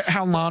acting.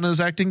 How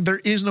Lana's acting. There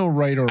is no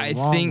right or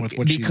wrong with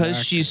what she's acting.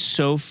 Because she's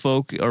so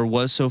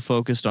was so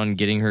focused on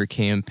getting her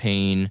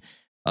campaign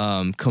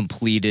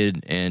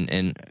completed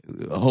and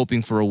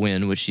hoping for a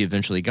win, which she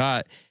eventually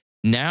got.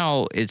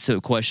 Now it's a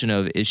question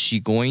of, is she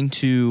going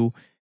to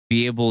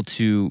be able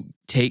to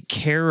take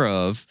care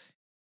of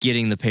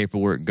getting the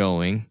paperwork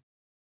going,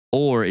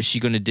 or is she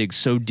going to dig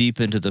so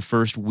deep into the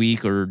first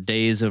week or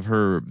days of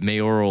her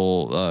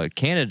mayoral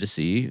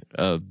candidacy,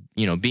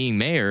 being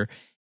mayor?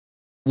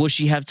 Will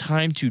she have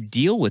time to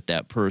deal with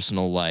that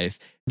personal life?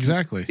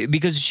 Exactly.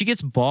 Because if she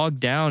gets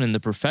bogged down in the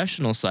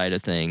professional side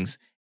of things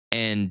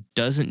and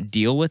doesn't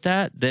deal with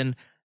that, then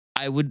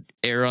I would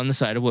err on the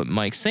side of what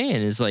Mike's saying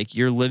is like,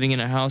 you're living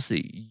in a house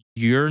that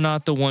you're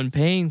not the one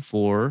paying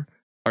for.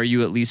 Are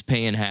you at least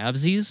paying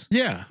halvesies?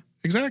 Yeah,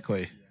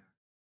 exactly.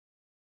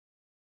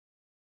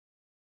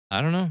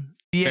 I don't know.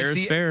 Yeah, fair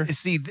is fair.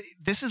 See,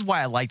 this is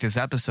why I like this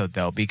episode,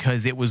 though,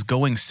 because it was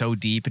going so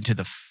deep into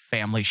the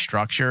family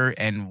structure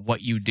and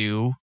what you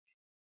do.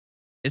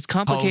 It's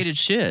complicated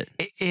shit.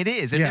 It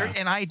is.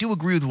 And I do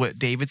agree with what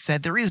David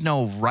said. There is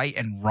no right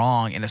and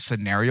wrong in a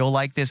scenario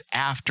like this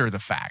after the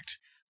fact.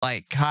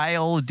 Like,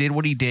 Kyle did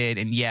what he did,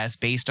 and yes,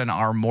 based on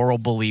our moral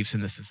beliefs in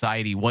the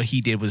society, what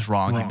he did was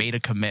wrong. He made a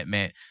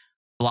commitment,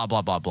 blah,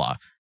 blah, blah, blah.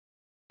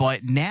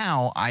 But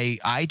now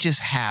I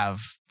just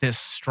have this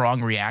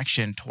strong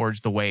reaction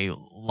towards the way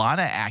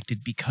Lana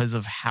acted because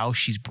of how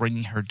she's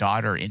bringing her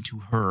daughter into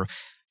her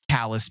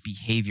callous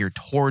behavior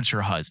towards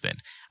her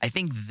husband. I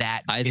think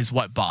that is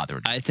what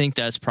bothered me. I think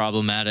that's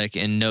problematic.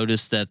 And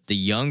notice that the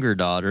younger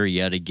daughter,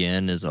 yet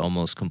again, is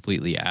almost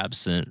completely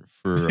absent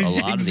for a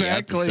lot of the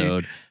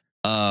episode.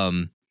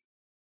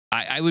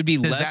 I would be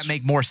Does less. that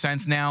make more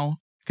sense now?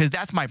 Because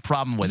that's my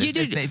problem with it.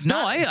 It's no,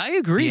 not, I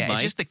agree, yeah, Mike.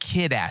 it's just the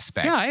kid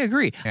aspect. Yeah, I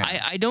agree.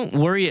 Yeah. I don't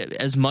worry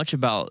as much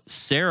about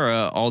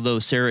Sarah, although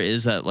Sarah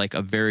is at like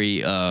a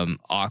very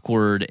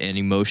awkward and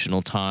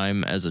emotional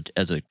time as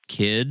a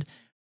kid.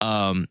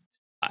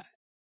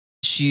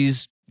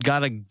 She's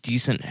got a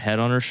decent head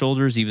on her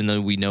shoulders, even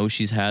though we know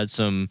she's had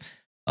some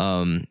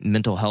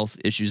mental health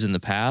issues in the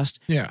past.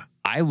 Yeah.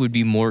 I would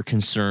be more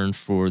concerned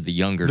for the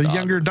younger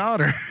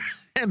daughter.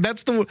 And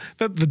that's the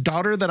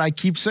daughter that I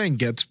keep saying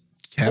gets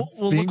kept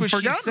being look what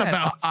forgotten she said.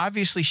 about.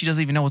 Obviously, she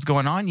doesn't even know what's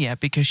going on yet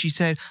because she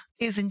said,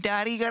 "Isn't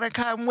Daddy gonna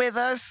come with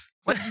us?"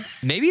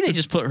 Maybe they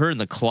just put her in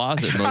the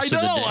closet most I of the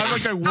know. day. I'm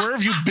like, where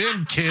have you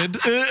been, kid?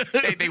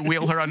 They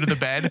wheel her under the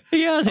bed.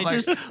 Yeah, they Like-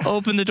 just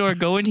open the door,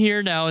 go in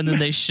here now, and then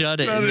they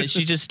shut it, and then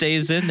she just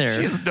stays in there.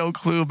 She has no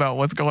clue about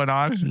what's going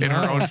on in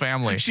her own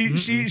family. She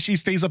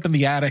stays up in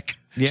the attic.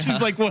 Yeah.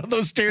 She's like one of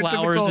those stereotypical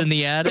Flowers in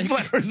the attic.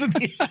 Flowers in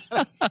the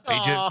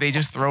attic. They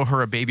just throw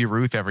her a baby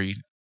Ruth every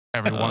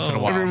once in a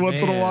while. Every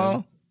once in a man.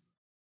 while.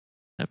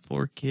 That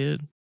poor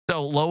kid.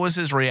 So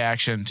Lois's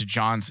reaction to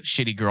John's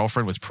shitty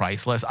girlfriend was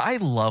priceless. I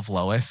love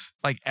Lois.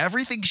 Like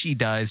everything she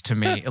does to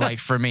me, like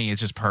for me,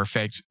 is just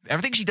perfect.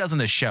 Everything she does in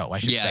the show, I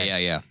should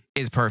say, Yeah.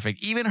 is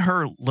perfect. Even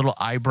her little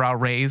eyebrow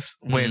raise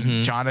when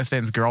Mhm.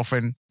 Jonathan's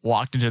girlfriend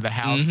walked into the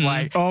house, Mhm.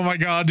 like Oh my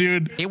god,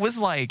 dude. it was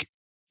like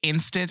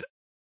instant.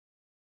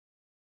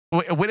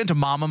 It went into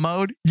mama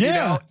mode, you Yeah.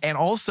 know? And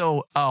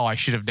also, oh, I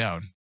should have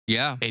known.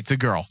 Yeah. It's a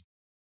girl.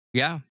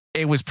 Yeah.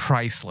 It was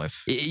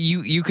priceless.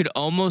 You could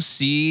almost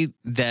see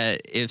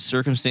that if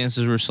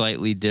circumstances were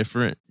slightly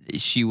different,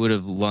 she would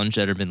have lunged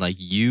at her and been like,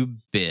 "You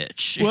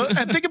bitch." Well,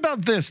 and think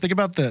about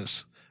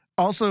this.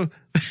 Also,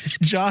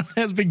 John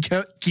has been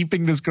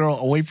keeping this girl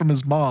away from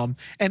his mom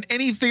and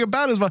anything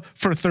about his mom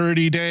for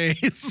 30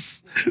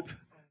 days.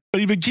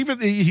 But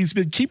he's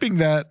been keeping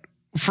that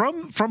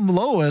from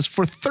Lois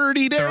for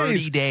 30 days.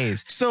 30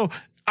 days. So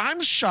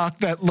I'm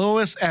shocked that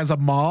Lois, as a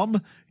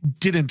mom,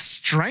 didn't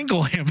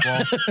strangle him.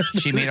 Well,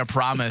 she made a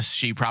promise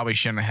she probably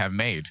shouldn't have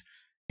made.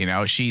 You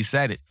know, she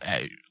said,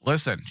 hey,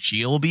 listen,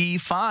 she'll be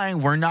fine.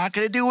 We're not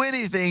going to do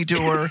anything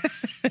to her.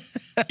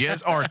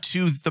 Or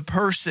to the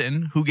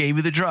person who gave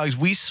you the drugs.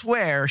 We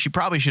swear. She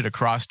probably should have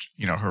crossed,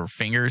 her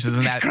fingers.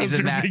 Isn't that?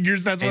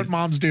 Fingers, that's what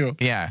moms do.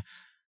 Yeah.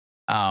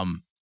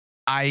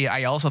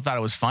 I also thought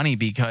it was funny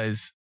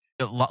because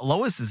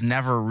Lois has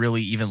never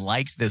really even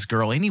liked this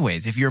girl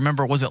anyways. If you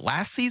remember, was it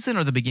last season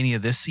or the beginning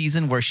of this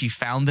season where she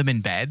found them in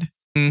bed?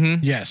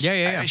 Mm-hmm. Yes.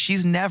 Yeah.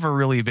 She's never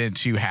really been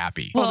too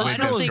happy. Well, with I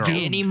don't this think girl.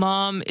 any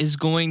mom is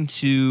going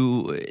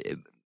to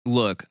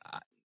look.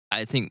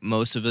 I think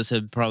most of us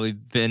have probably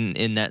been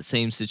in that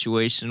same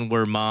situation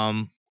where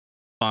mom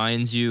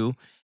finds you,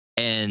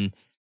 and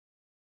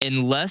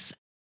unless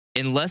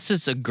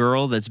it's a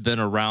girl that's been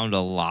around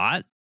a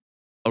lot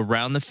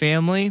around the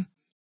family,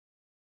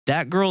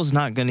 that girl's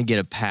not going to get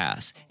a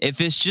pass. If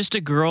it's just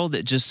a girl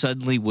that just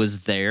suddenly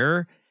was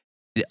there,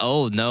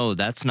 oh no,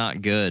 that's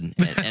not good.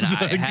 And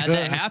I had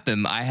that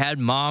happen. I had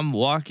mom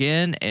walk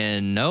in,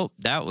 and nope,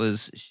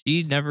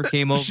 she never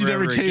came over. She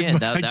never ever came again.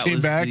 back- That came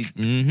was back.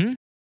 Mm-hmm.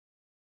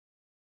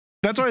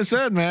 That's what I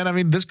said, man. I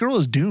mean, this girl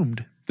is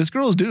doomed. Well,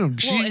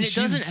 and it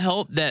doesn't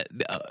help that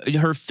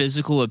her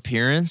physical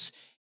appearance.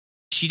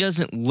 She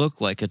doesn't look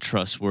like a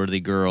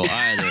trustworthy girl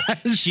either.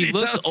 She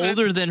looks doesn't.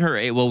 older than her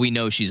age. Well, we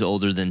know she's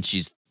older than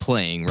she's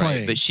playing,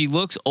 right? But she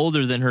looks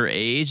older than her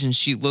age, and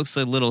she looks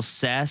a little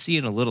sassy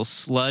and a little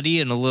slutty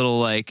and a little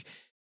like,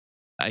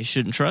 I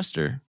shouldn't trust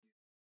her.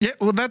 Yeah,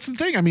 well, that's the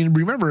thing. I mean,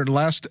 remember in the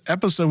last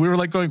episode, we were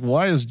like going,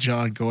 why is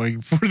John going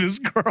for this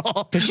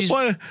girl? She's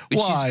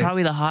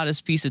probably the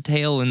hottest piece of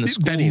tail in the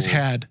school.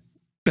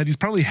 That he's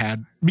probably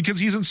had because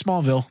he's in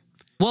Smallville.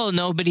 Well,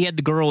 no, but he had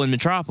the girl in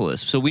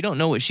Metropolis, so we don't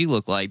know what she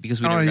looked like because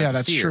we never got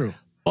to see her. True.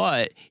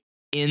 But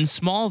in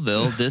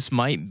Smallville, this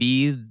might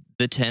be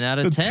the 10 out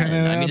of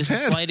 10. I mean, it's a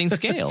sliding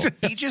scale.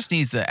 He just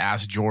needs to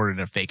ask Jordan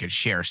if they could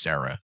share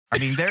Sarah. I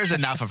mean, there's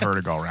enough of her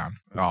to go around.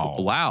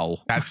 Oh, wow.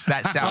 That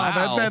sounds.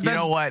 Wow. You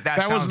know what?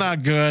 That was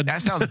not good.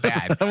 That sounds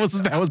bad. that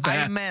was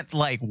bad. I meant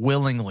like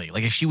willingly,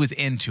 like if she was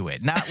into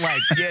it, not like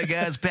yeah,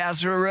 guys,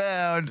 pass her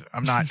around.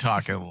 I'm not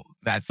talking.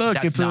 That's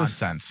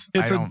nonsense.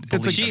 It's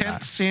a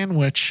Kent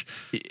sandwich.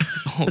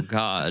 Oh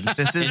God!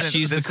 This isn't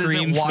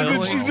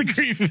Waterworld. She's the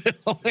cream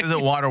fill. This isn't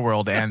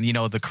Waterworld, and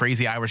the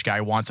crazy Irish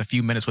guy wants a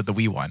few minutes with the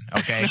wee one.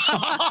 Okay.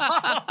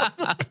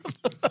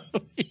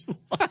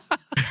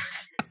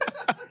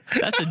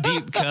 That's a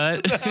deep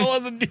cut. That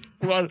wasn't deep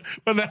one,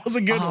 but that was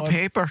a good one.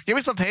 Paper. Give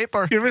me some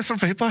paper. Give me some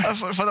paper.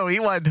 For the wee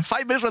one.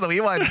 5 minutes for the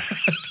wee one.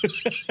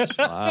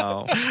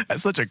 Wow.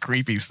 That's such a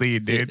creepy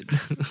scene, dude.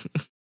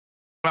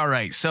 All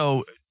right.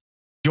 So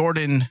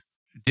Jordan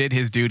did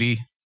his duty.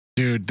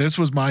 Dude, this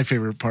was my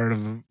favorite part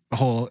of the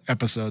whole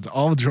episodes.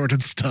 All the Jordan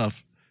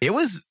stuff. It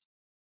was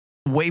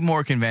way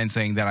more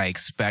convincing than I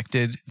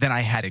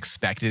had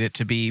expected it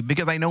to be,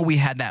 because I know we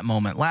had that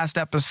moment last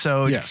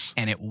episode. Yes.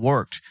 And it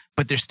worked.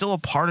 But there's still a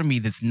part of me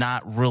that's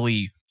not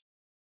really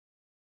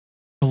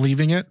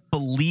believing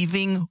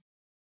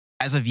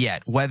as of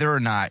yet whether or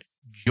not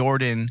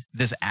Jordan,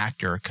 this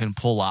actor, can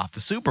pull off the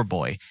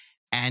Superboy.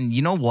 And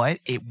you know what?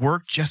 It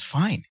worked just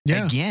fine.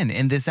 Yeah. Again,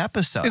 in this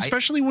episode.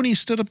 Especially when he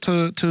stood up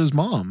to his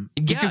mom.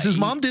 Because his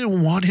mom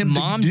didn't want him to do this.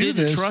 Mom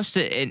didn't trust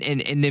it.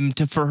 And then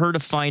for her to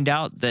find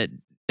out that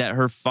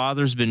her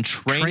father's been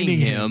training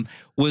him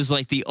was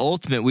like the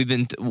ultimate. We've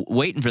been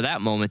waiting for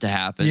that moment to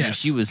happen. Yes. And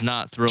she was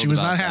not thrilled. She was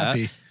about not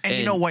happy. And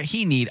you know what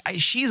he need?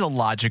 She's a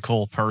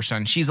logical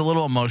person. She's a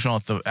little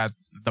emotional at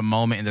the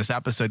moment in this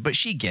episode, but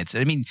she gets it.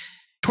 I mean,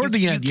 toward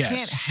the end, you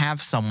can't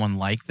have someone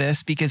like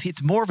this because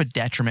it's more of a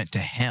detriment to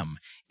him.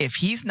 If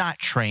he's not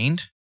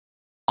trained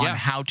on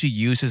how to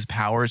use his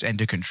powers and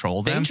to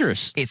control them,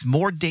 it's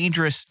more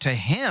dangerous to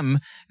him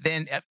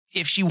than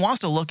if she wants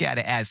to look at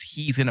it as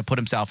he's going to put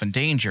himself in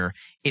danger.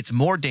 It's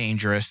more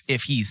dangerous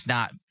if he's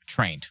not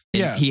trained.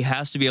 And he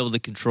has to be able to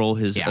control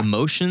his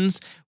emotions,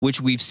 which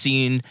we've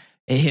seen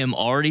him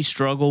already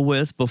struggle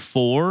with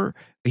before.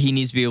 He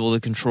needs to be able to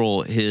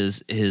control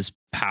his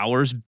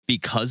powers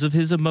because of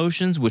his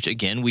emotions, which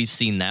again, we've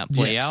seen that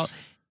play out.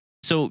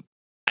 So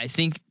I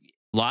think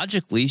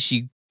logically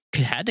she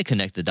had to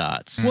connect the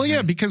dots. Well,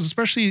 yeah, because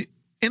especially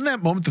in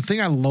that moment, the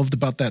thing I loved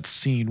about that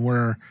scene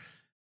where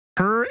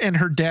her and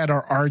her dad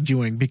are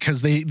arguing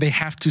because they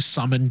have to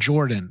summon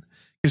Jordan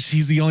because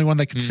he's the only one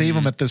that can save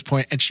him at this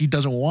point, and she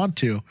doesn't want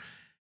to.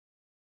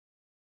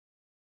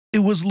 It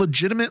was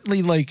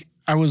legitimately like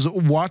I was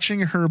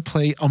watching her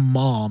play a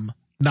mom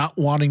not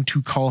wanting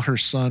to call her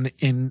son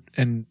in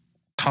and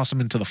toss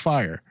him into the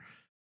fire.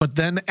 But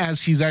then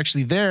as he's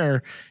actually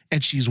there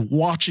and she's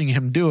watching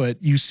him do it,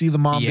 you see the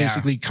mom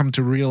basically come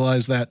to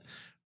realize that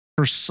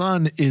her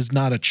son is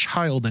not a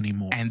child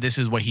anymore. And this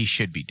is what he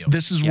should be doing.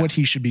 This is what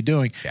he should be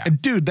doing. Yeah.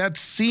 And dude, that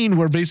scene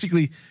where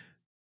basically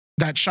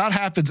that shot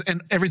happens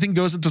and everything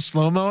goes into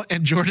slow-mo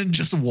and Jordan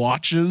just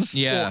watches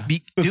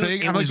the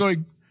thing. I'm like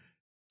going,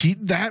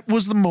 that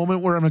was the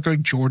moment where I'm like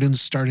going,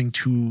 Jordan's starting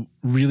to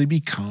really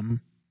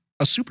become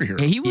a superhero.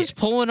 Yeah, he was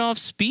pulling off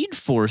Speed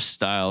Force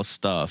style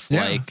stuff.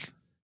 Like,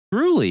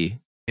 truly.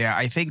 Yeah,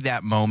 I think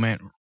that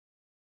moment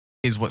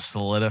is what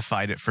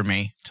solidified it for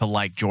me to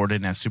like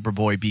Jordan as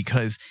Superboy,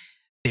 because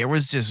there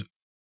was just,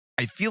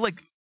 I feel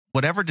like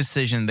whoever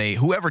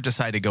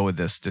decided to go with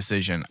this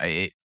decision,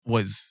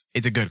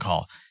 it's a good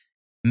call.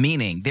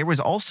 Meaning there was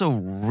also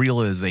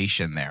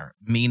realization there,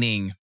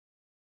 meaning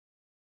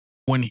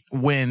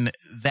when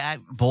that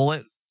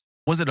bullet,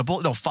 was it a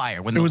bullet? No,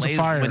 fire. When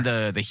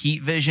the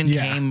heat vision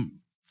came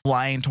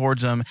flying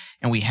towards him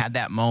and we had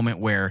that moment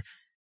where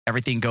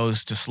everything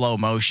goes to slow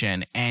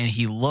motion and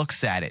he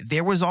looks at it,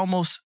 there was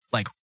almost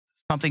like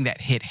something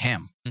that hit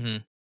him. Mm-hmm.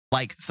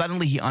 Like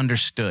suddenly he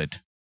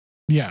understood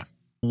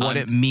what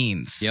it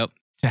means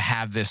to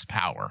have this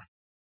power.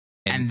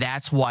 And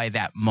that's why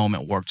that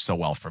moment worked so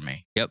well for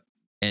me. Yep.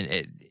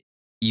 And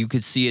you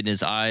could see it in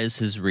his eyes,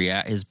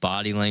 his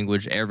body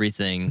language,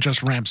 everything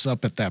just ramps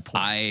up at that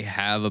point. I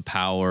have a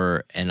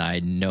power and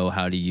I know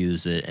how to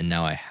use it, and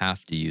now I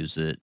have to use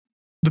it.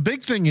 The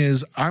big thing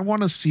is I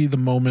want to see the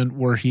moment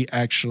where he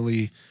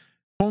actually,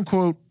 quote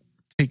unquote,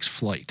 takes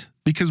flight,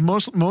 because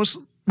most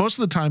of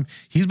the time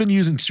he's been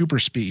using super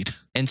speed,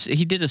 and so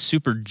he did a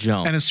super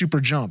jump.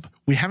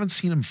 We haven't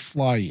seen him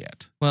fly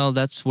yet. Well,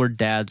 that's where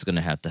Dad's going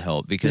to have to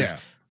help, because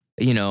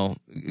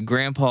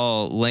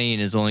Grandpa Lane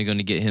is only going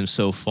to get him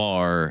so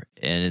far,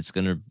 and it's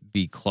going to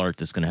be Clark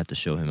that's going to have to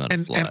show him how to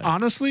fly. And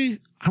honestly,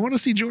 I want to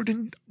see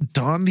Jordan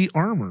don the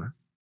armor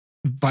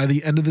by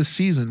the end of the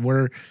season,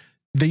 where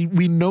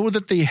we know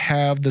that they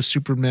have the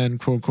Superman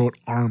quote unquote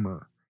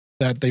armor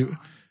that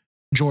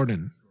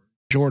Jordan,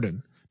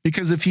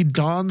 because if he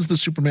dons the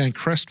Superman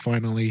crest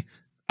finally,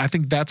 I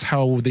think that's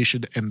how they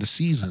should end the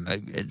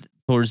season.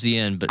 Towards the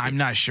end, but I'm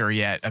not sure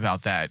yet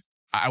about that.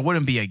 I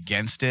wouldn't be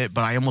against it,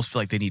 but I almost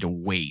feel like they need to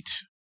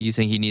wait. You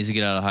think he needs to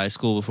get out of high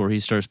school before he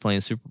starts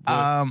playing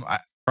Superboy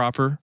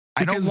proper?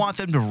 I don't want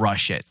them to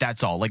rush it.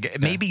 That's all. Like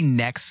maybe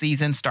next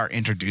season start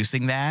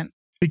introducing that.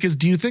 Because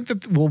do you think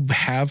that we'll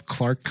have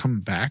Clark come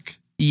back?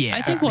 Yeah,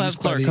 I think we'll have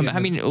Clark come back. I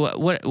mean,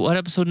 what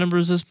episode number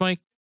is this, Mike?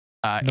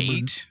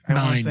 8. I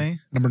want to say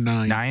number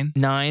 9.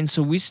 9.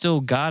 So we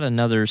still got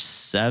another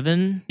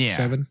 7. Yeah,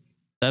 7,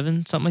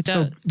 something like that.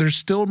 So there's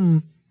still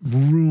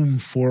room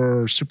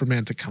for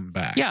Superman to come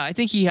back. Yeah, I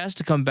think he has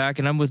to come back,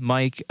 and I'm with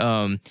Mike.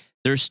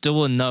 There's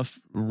still enough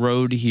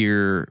road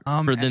here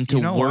for them to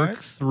work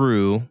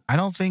through. I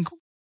don't think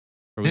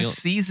this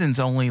season's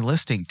only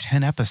listing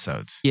 10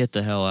 episodes. Get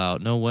the hell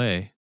out. No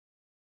way.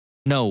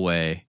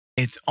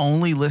 It's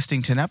only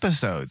listing 10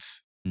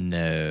 episodes.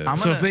 No.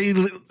 So if they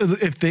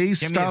give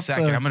stop me a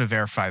second, I'm going to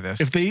verify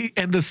this. If they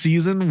end the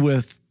season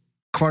with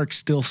Clark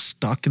still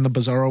stuck in the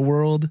Bizarro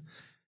world,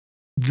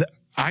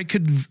 I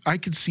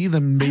could see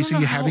them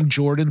basically having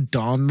Jordan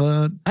don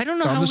the. I don't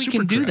know how we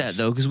can do that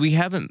though, because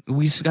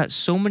we've got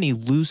so many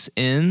loose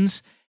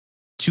ends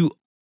to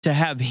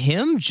have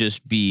him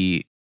just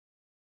be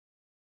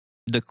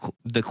the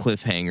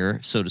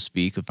cliffhanger, so to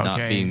speak, of not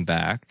being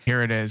back.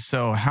 Here it is.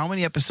 So how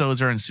many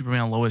episodes are in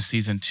Superman and Lois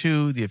season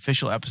 2? The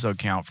official episode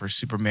count for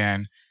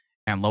Superman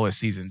and Lois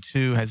season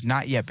 2 has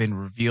not yet been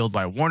revealed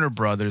by Warner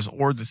Brothers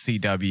or the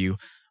CW,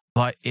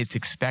 but it's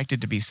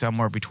expected to be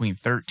somewhere between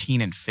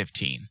 13 and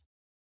 15.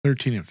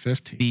 13 and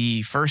 15.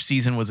 The first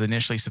season was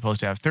initially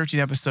supposed to have 13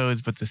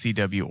 episodes, but the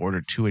CW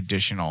ordered 2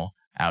 additional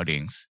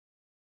outings.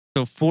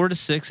 So 4 to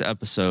 6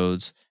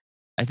 episodes.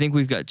 I think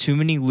we've got too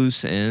many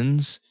loose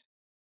ends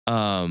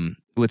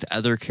with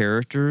other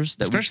characters.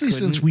 That especially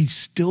since we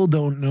still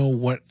don't know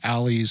what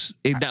Allie's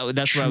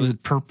that's what I was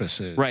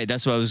purpose is. Right,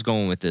 that's what I was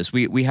going with this.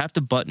 We have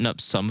to button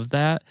up some of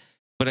that,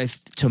 but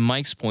to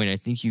Mike's point, I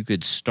think you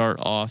could start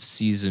off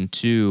season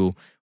 2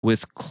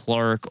 with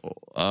Clark,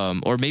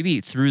 or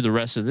maybe through the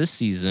rest of this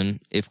season,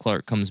 if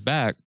Clark comes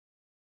back,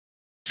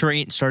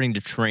 starting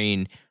to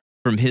train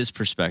from his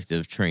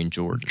perspective, train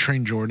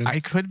Jordan. I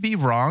could be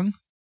wrong,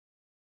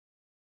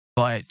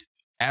 but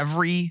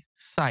every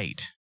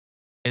site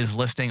is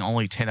listing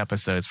only 10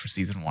 episodes for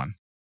season 1.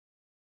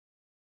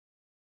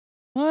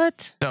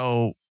 What?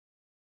 So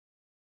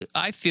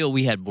I feel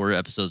we had more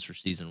episodes for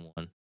season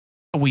 1.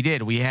 we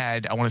did. We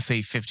had, I want to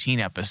say 15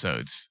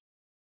 episodes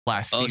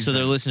last season. Oh, so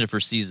they're listening for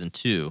season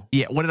 2.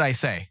 Yeah. What did I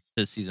say?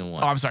 To season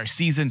 1. Oh, I'm sorry.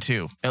 Season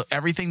 2.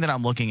 Everything that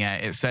I'm looking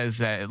at, it says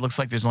that it looks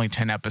like there's only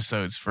 10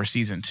 episodes for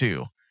season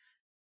 2.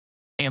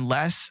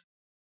 Unless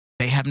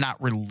they have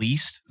not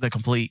released the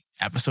complete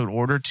episode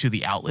order to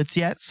the outlets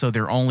yet. So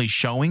they're only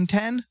showing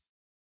 10.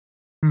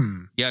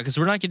 Yeah, because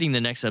we're not getting the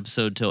next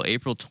episode till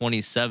April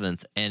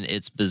 27th, and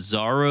it's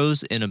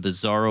Bizarros in a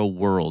Bizarro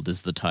World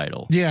is the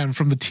title. Yeah, and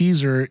from the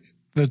teaser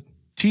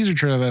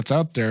trailer that's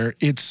out there,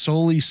 it's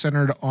solely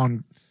centered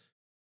on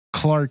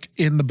Clark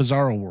in the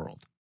Bizarro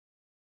world.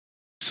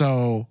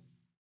 So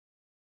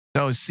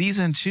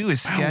season 2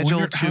 is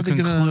scheduled to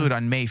conclude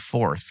on May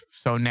 4th.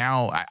 So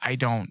now I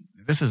don't.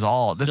 This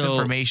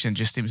information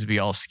just seems to be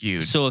all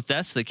skewed. So if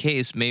that's the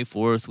case, May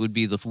 4th would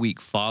be the week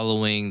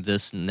following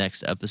this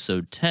next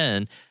episode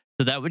 10.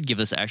 So that would give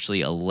us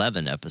actually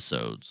 11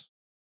 episodes.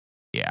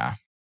 Yeah.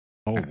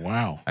 Oh,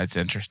 wow. That's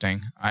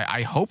interesting.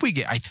 I hope we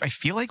get, I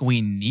feel like we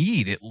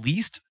need at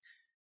least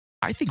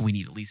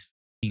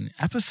 15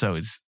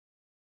 episodes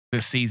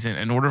this season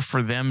in order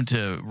for them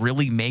to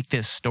really make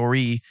this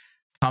story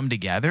come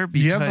together,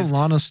 because you have the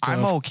Lana stuff.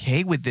 I'm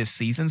okay with this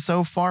season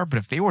so far, but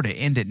if they were to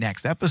end it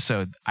next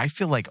episode, I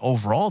feel like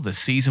overall the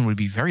season would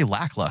be very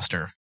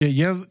lackluster.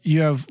 Yeah, you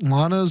have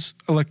Lana's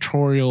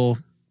electoral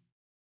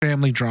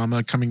family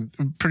drama coming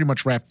pretty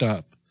much wrapped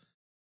up.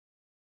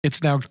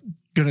 It's now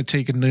going to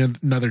take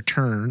another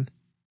turn.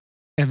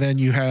 And then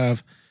you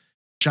have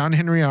John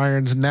Henry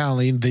Irons and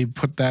Nally. They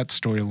put that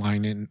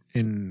storyline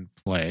in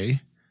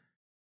play.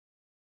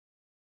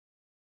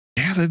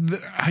 Yeah,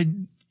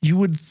 you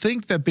would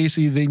think that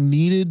basically they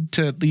needed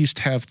to at least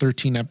have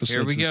 13 episodes.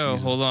 Here we go.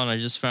 Season. Hold on. I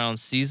just found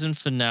season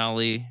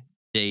finale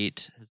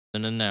date has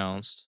been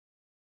announced.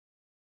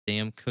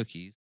 Damn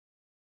cookies.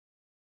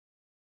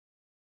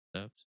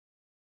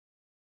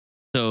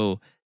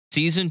 So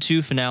season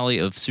 2 finale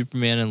of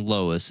Superman and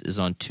Lois is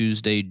on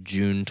Tuesday,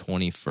 June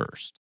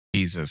 21st.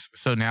 Jesus.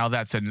 So now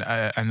that's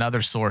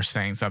another source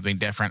saying something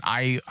different.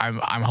 I'm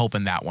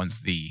hoping that one's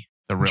the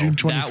real June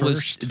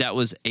 21st. That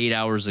was 8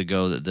 hours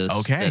ago that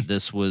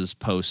this was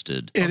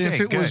posted. And if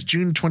it was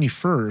June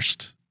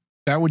 21st,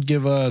 that would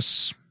give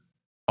us.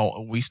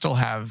 Oh, we still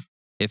have.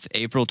 If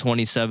April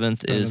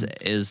 27th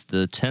is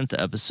the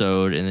 10th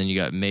episode, and then you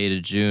got May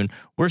to June,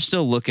 we're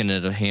still looking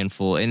at a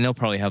handful, and they'll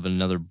probably have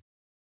another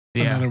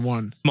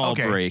one small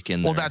break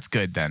in there. Well, that's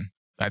good then.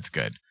 That's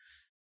good.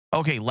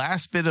 Okay,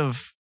 last bit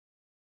of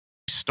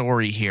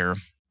story here.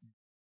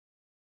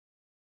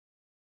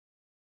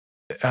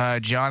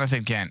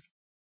 Jonathan Kent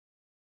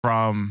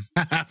from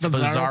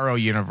Bizarro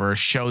Universe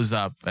shows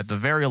up at the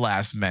very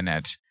last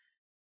minute.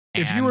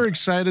 If you were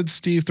excited,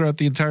 Steve, throughout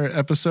the entire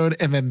episode,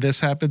 and then this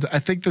happens, I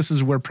think this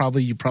is where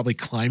you probably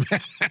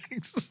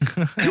climax.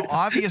 Now,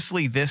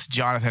 obviously, this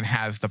Jonathan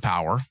has the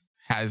power.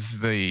 Was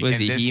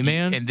he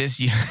He-Man? In this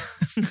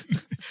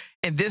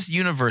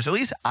universe, at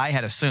least I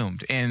had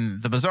assumed. In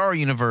the Bizarro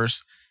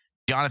universe,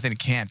 Jonathan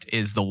Kent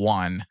is the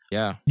one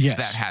that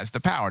has the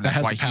power.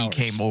 That's why he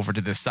came over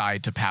to this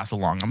side to pass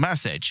along a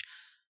message.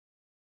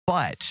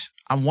 But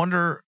I'm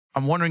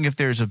wondering if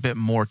there's a bit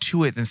more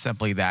to it than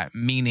simply that,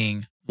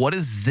 meaning what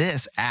does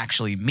this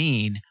actually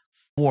mean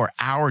for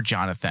our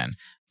Jonathan?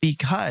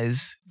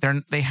 Because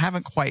they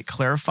haven't quite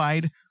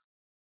clarified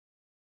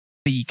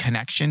the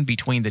connection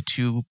between the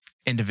two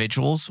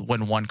individuals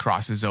when one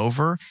crosses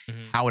over,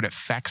 how it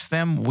affects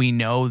them. We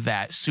know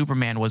that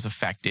Superman was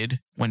affected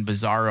when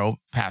Bizarro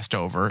passed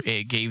over.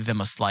 It gave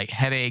them a slight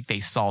headache.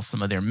 They saw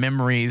some of their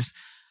memories.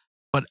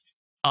 But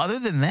other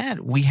than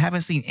that, we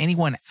haven't seen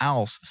anyone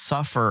else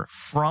suffer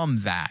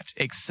from that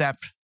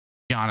except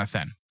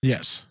Jonathan.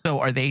 Yes. So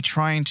are they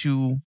trying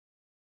to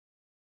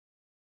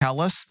tell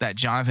us that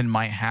Jonathan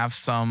might have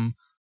some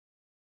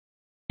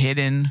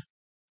hidden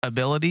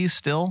abilities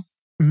still?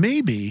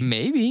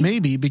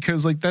 Maybe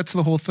because that's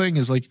the whole thing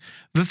is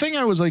the thing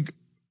I was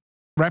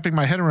wrapping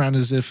my head around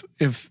is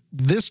if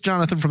this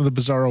Jonathan from the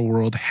Bizarro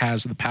world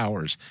has the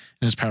powers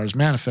and his powers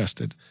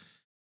manifested,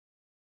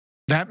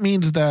 that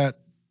means that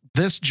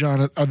this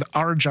Jonathan,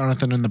 our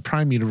Jonathan in the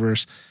Prime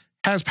universe,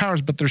 has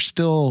powers, but they're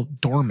still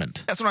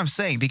dormant. That's what I'm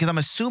saying, because I'm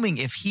assuming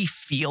if he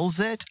feels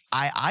it,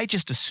 I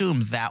just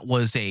assumed that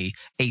was a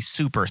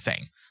super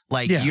thing.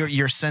 Like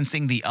you're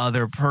sensing the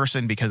other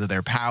person because of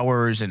their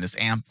powers and it's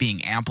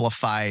being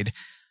amplified.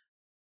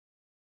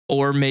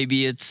 Or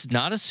maybe it's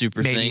not a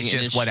super thing. Maybe it's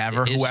just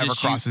whatever, whoever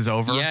crosses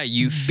over. Yeah,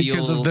 you feel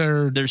because of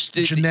their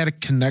genetic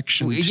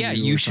connection. Yeah,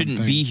 you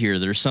shouldn't be here.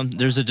 There's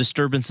a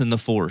disturbance in the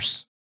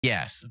force.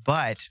 Yes,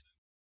 but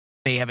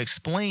they have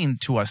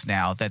explained to us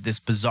now that this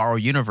bizarro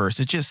universe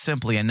is just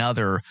simply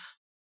another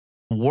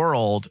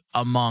world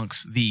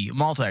amongst the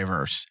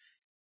multiverse.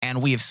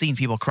 And we have seen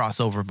people cross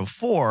over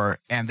before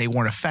and they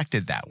weren't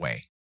affected that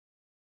way.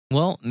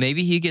 Well,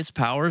 maybe he gets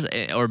powers,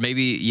 or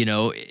maybe,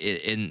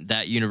 in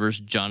that universe,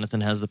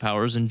 Jonathan has the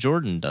powers and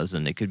Jordan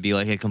doesn't. It could be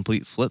like a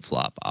complete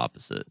flip-flop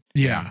opposite.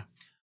 Yeah.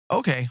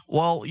 Okay.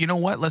 Well, you know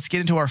what? Let's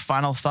get into our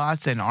final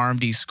thoughts and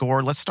RMD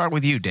score. Let's start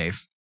with you,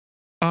 Dave.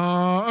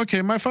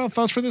 Okay. My final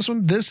thoughts for this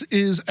one. This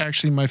is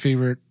actually my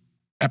favorite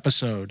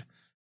episode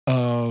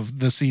of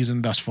the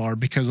season thus far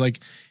because it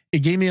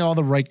gave me all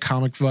the right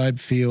comic vibe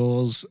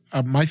feels.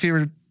 One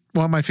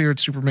of my favorite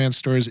Superman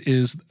stories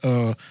is,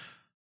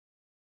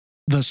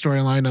 the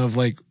storyline of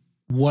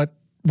what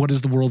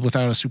is the world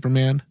without a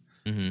Superman?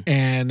 Mm-hmm.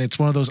 And it's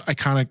one of those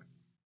iconic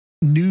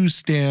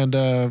newsstand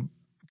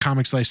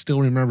comics that I still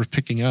remember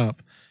picking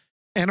up.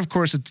 And of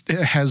course, it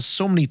has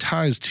so many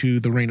ties to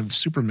the reign of the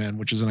Superman,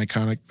 which is an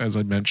iconic, as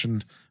I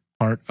mentioned,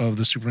 part of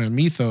the Superman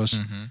mythos.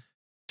 Mm-hmm.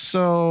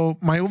 So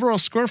my overall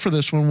score for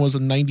this one was a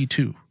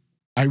 92.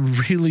 I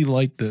really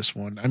liked this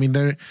one. I mean,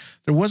 there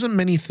wasn't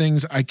many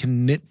things I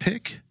can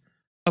nitpick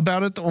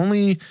about it. The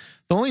only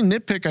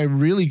nitpick I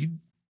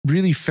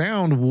really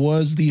found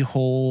was the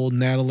whole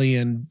Natalie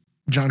and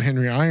John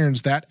Henry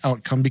Irons, that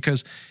outcome,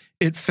 because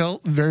it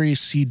felt very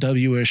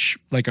CW-ish,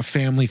 like a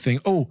family thing.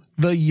 Oh,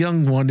 the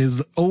young one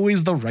is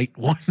always the right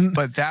one.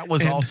 But that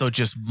was also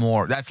just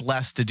more, that's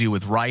less to do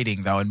with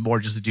writing though, and more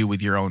just to do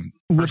with your own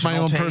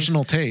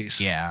personal taste.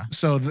 Yeah.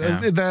 So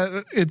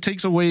that it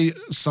takes away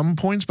some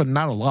points, but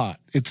not a lot.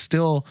 It's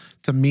still,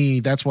 to me,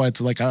 that's why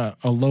it's like a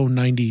low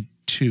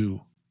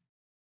 92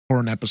 for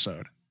an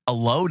episode. A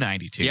low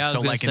 92. Yeah,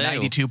 so like a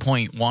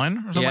 92.1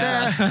 or something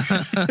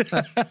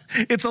like that?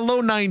 It's a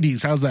low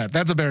 90s. How's that?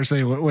 That's a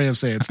better way of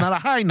saying it. It's not a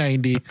high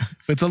 90, but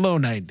it's a low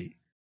 90.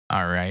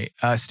 All right.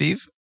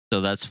 Steve? So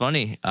that's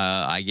funny.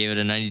 I gave it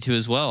a 92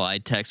 as well. I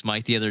texted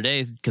Mike the other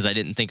day because I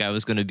didn't think I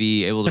was going to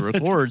be able to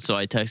record. So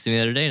I texted him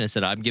the other day and I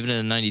said, I'm giving it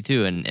a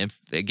 92. And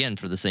again,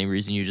 for the same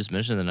reason you just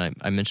mentioned and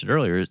I mentioned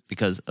earlier,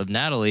 because of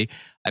Natalie,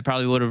 I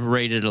probably would have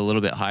rated it a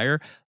little bit higher.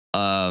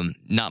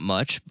 Not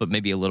much, but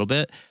maybe a little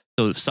bit.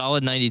 So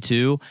solid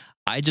 92.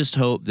 I just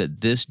hope that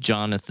this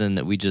Jonathan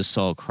that we just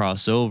saw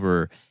cross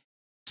over,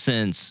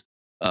 since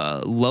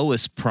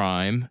Lois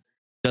Prime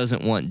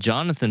doesn't want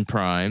Jonathan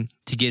Prime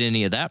to get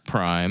any of that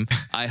Prime,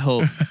 I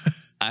hope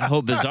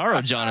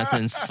Bizarro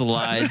Jonathan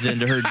slides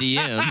into her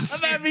DMs.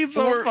 That'd be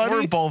so funny.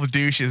 We're both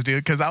douches,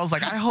 dude. Because I was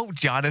like, I hope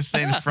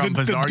Jonathan from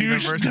Bizarro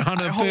Universe,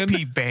 I hope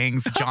he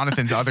bangs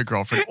Jonathan's other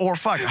girlfriend. Or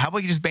fuck, how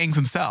about he just bangs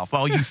himself?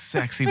 Oh, you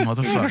sexy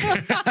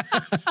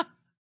motherfucker.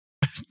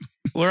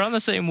 We're on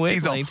the same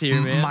wavelength here,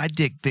 man. My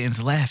dick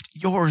bends left,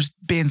 yours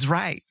bends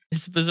right.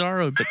 It's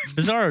Bizarro dick.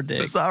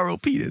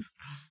 Bizarro penis.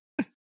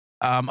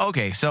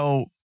 Okay,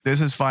 so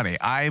this is funny.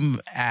 I'm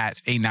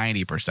at a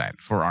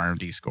 90% for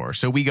RMD score.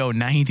 So we go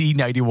 90,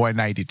 91,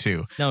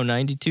 92. No,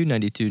 92,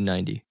 92,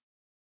 90.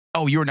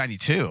 Oh, you were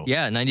 92?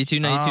 Yeah, 92,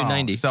 92,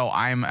 90. So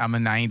I'm a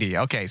 90.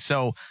 Okay,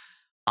 so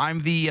I'm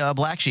the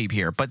black sheep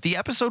here, but the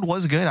episode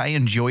was good. I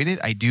enjoyed it.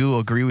 I do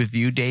agree with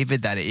you,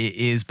 David, that it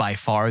is by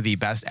far the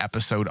best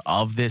episode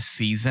of this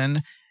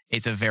season.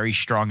 It's a very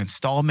strong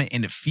installment,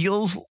 and it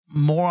feels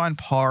more on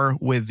par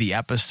with the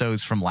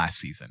episodes from last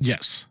season.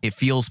 Yes. It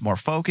feels more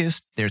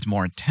focused. There's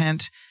more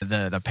intent.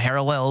 The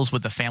parallels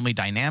with the family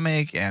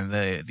dynamic and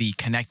the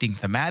connecting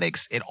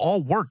thematics, it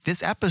all worked.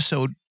 This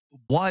episode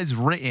was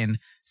written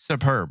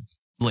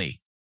superbly.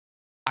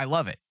 I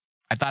love it.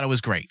 I thought it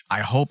was great. I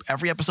hope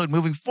every episode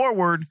moving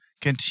forward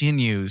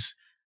continues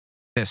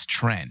this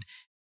trend.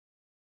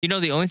 You know,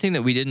 the only thing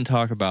that we didn't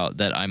talk about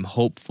that I'm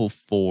hopeful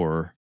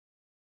for,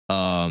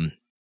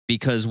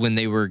 because when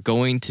they were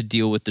going to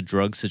deal with the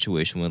drug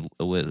situation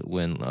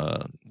when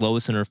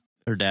Lois and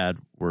her dad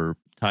were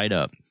tied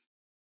up,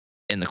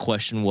 and the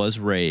question was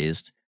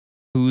raised,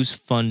 who's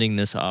funding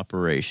this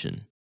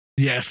operation?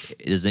 Yes.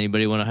 Does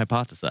anybody want to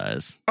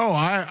hypothesize? Oh,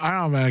 I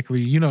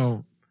automatically,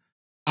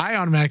 I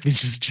automatically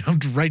just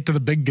jumped right to the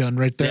big gun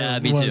right there. Yeah,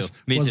 me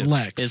too.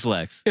 Lex. It's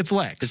Lex. It's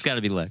Lex. It's got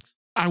to be Lex.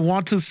 I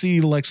want to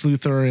see Lex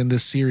Luthor in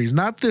this series.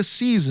 Not this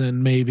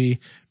season, maybe,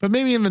 but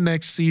maybe in the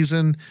next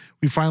season,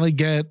 we finally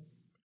get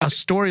a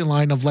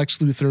storyline of Lex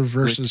Luthor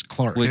versus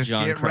Clark. Just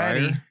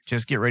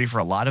get ready for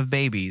a lot of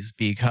babies,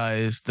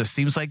 because this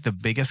seems like the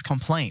biggest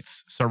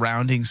complaints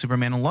surrounding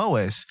Superman and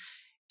Lois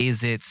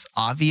is its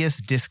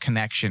obvious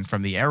disconnection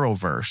from the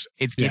Arrowverse.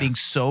 It's getting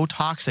so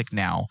toxic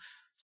now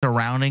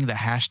surrounding the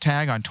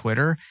hashtag on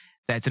Twitter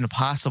that it's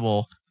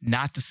impossible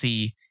not to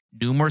see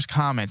numerous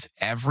comments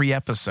every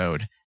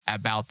episode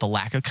about the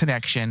lack of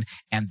connection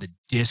and the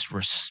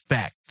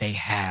disrespect they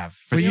have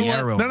for the You know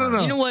what? Arrowverse.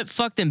 No. You know what?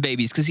 Fuck them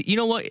babies. Because you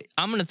know what?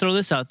 I'm going to throw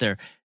this out there.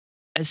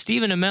 As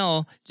Stephen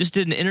Amell just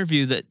did an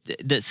interview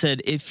that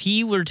said if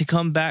he were to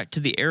come back to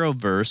the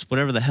Arrowverse,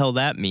 whatever the hell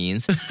that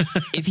means,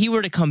 if he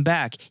were to come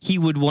back, he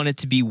would want it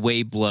to be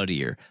way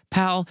bloodier.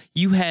 Pal,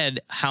 you had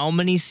how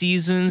many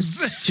seasons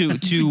to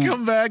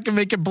come back and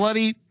make it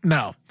bloody?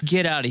 No.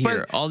 Get out of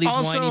here. But All these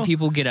also- whiny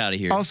people, get out of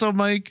here. Also,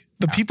 Mike,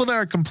 the people that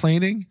are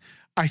complaining,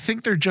 I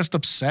think they're just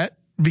upset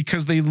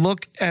because they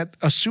look at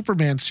a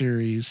Superman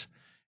series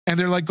and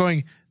they're like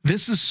going,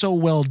 this is so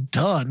well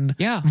done.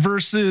 Yeah.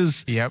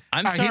 Versus, Yep.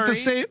 I'm I sorry. hate to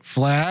say it,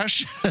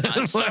 Flash.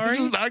 I'm Flash sorry.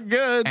 is not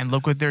good. And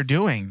look what they're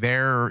doing.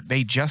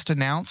 They just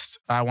announced,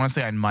 I want to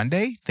say on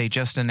Monday, they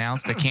just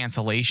announced the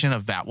cancellation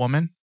of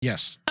Batwoman.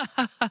 Yes.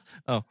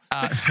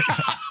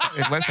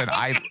 Listen,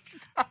 I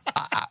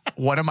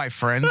one of my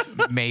friends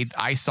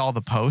I saw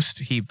the post.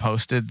 He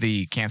posted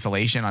the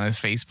cancellation on his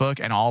Facebook,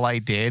 and all I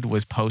did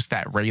was post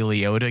that Ray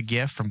Liotta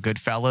gif from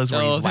Goodfellas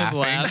where he's him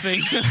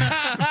laughing.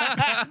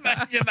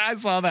 Yeah, I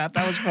saw that.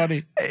 That was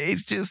funny.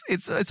 It's just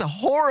it's a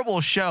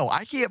horrible show.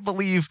 I can't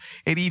believe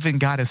it even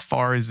got as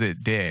far as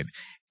it did.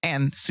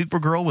 And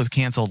Supergirl was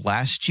canceled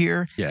last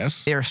year.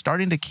 Yes. They're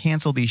starting to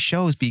cancel these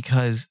shows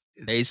because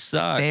They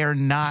suck. they're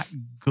not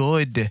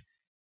good.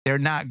 They're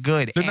not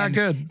good. They're not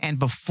good. And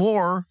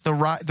before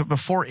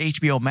before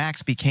HBO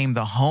Max became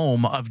the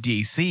home of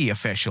DC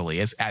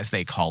officially, as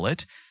they call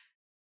it,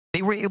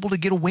 they were able to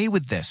get away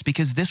with this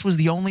because this was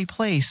the only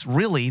place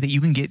really that you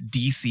can get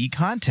DC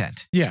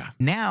content. Yeah.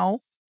 Now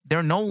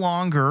they're no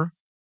longer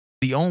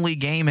the only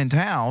game in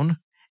town,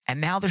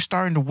 and now they're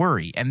starting to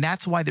worry. And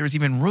that's why there's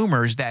even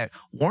rumors that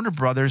Warner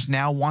Brothers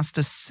now wants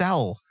to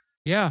sell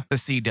yeah. the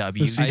CW.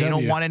 The They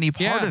don't CW. want any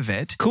part Yeah. of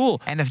it. Cool.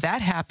 And if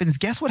that happens,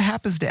 guess what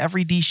happens to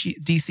every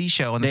DC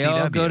show on the They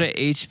CW? all go to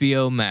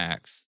HBO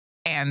Max.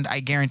 And I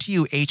guarantee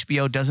you,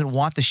 HBO doesn't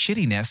want the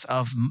shittiness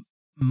of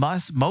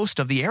most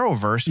of the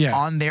Arrowverse Yeah.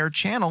 on their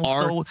channel,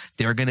 so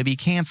they're going to be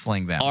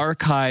canceling them.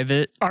 Archive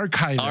it.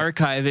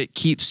 Archive it.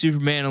 Keep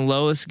Superman and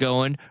Lois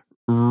going.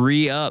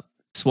 Re-up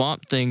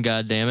Swamp Thing,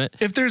 goddammit.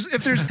 If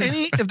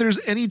there's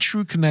any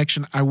true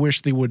connection I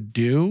wish they would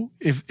do,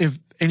 if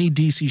any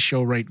DC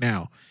show right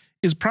now,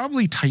 is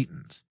probably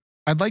Titans.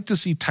 I'd like to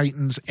see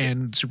Titans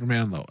and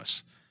Superman and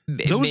Lois.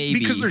 Those Maybe.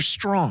 because they're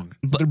strong.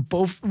 They're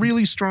both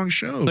really strong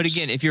shows. But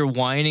again, if you're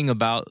whining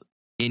about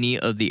any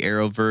of the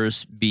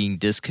Arrowverse being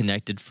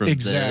disconnected from this,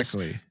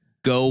 exactly.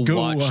 go Go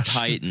watch watch.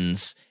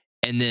 Titans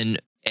and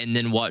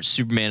then watch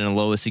Superman and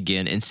Lois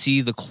again and see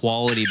the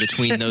quality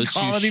between those two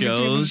Quality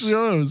between the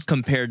shows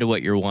compared to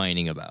what you're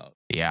whining about.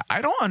 Yeah,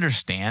 I don't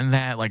understand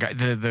that. Like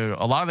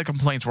a lot of the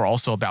complaints were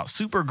also about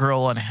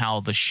Supergirl and how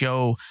the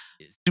show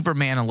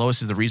Superman and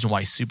Lois is the reason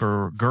why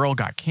Supergirl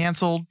got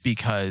canceled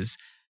because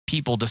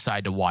people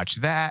decide to watch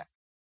that.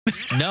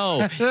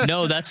 No,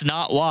 that's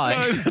not why.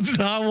 No, that's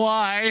not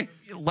why.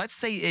 Let's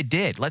say it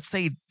did. Let's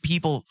say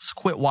people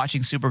quit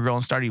watching Supergirl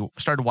and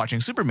started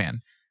watching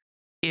Superman.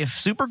 If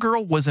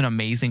Supergirl was an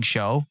amazing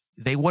show,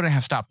 they wouldn't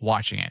have stopped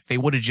watching it. They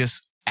would have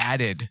just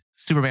added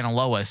Superman and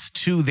Lois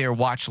to their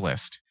watch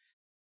list.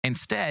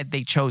 Instead,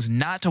 they chose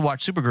not to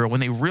watch Supergirl when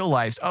they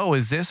realized, oh,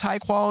 is this high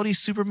quality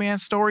Superman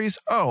stories?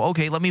 Oh,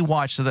 okay, let me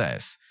watch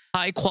this.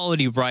 High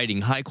quality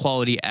writing, high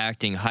quality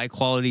acting, high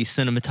quality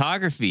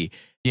cinematography.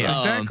 Yeah,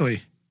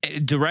 Exactly.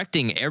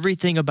 Directing,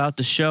 everything about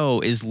the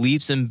show is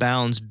leaps and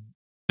bounds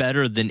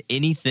better than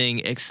anything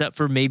except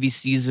for maybe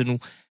season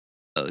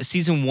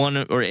 1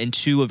 and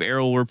 2 of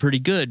Arrow were pretty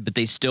good, but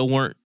they still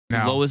weren't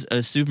Lois,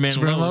 Superman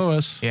and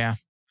Lois. Yeah.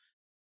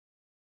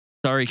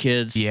 Sorry,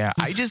 kids. Yeah,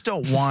 I just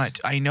don't want.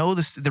 I know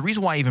this. The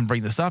reason why I even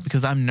bring this up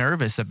because I'm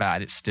nervous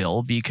about it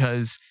still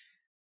because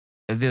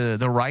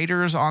the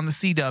writers on the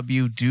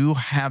CW do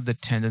have the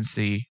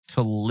tendency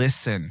to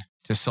listen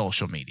to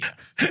social media,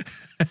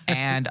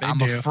 and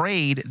I'm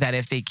afraid that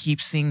if they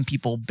keep seeing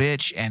people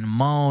bitch and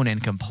moan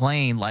and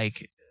complain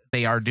like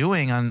they are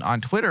doing on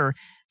Twitter,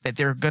 that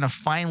they're going to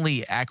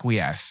finally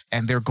acquiesce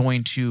and they're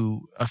going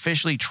to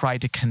officially try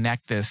to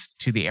connect this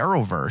to the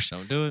Arrowverse.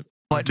 Don't do it.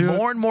 But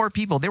more and more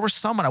people, there was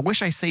someone, I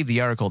wish I saved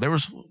the article. There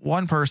was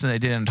one person that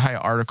did an entire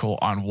article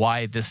on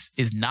why this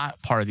is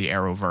not part of the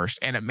Arrowverse,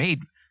 and it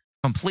made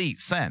complete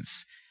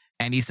sense.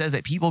 And he says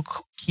that people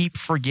keep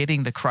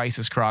forgetting the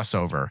Crisis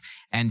crossover.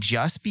 And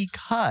just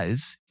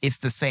because it's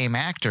the same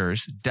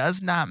actors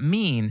does not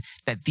mean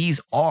that these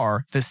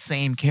are the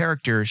same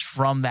characters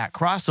from that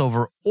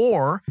crossover.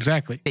 Or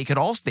exactly, they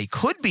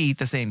could be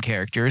the same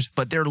characters,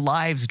 but their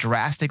lives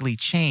drastically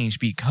change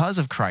because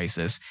of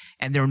Crisis.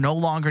 And they're no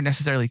longer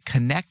necessarily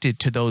connected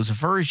to those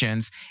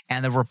versions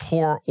and the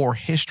rapport or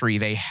history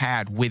they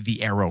had with the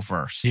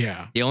Arrowverse.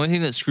 Yeah. The only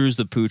thing that screws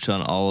the pooch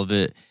on all of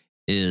it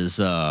is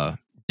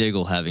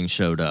Diggle having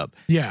showed up.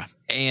 Yeah.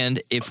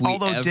 And if we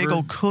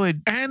Diggle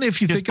could and if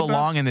you just think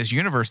belong in this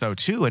universe though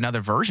too,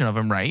 another version of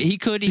him, right? He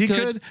could.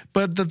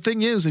 But the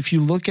thing is, if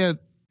you look at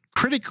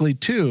critically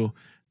too,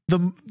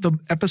 the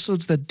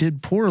episodes that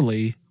did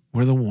poorly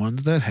were the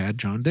ones that had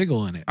John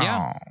Diggle in it.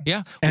 Yeah.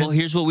 Yeah. Well,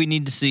 here's what we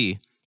need to see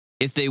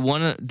if they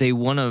want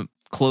to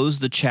close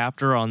the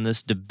chapter on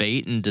this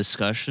debate and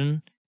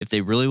discussion, if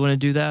they really want to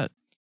do that,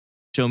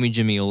 show me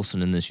Jimmy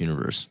Olsen in this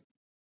universe.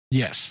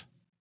 Yes.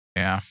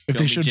 Yeah. If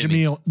they show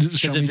Jimmy Olsen.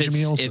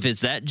 If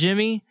it's that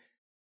Jimmy,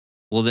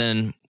 well,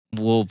 then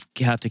we'll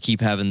have to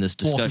keep having this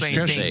discussion.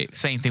 Well,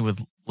 same thing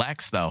with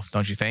Lex, though,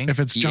 don't you think? If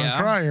it's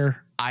John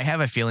Cryer. I have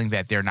a feeling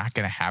that they're not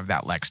going to have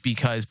that Lex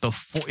because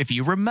before, if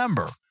you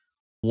remember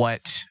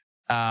what,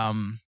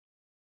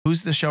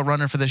 who's the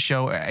showrunner for this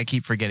show? I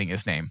keep forgetting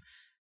his name.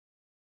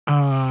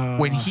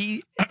 When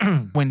he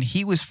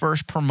was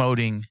first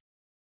promoting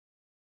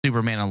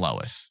Superman and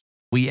Lois,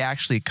 we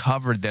actually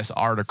covered this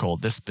article,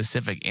 this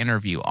specific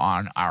interview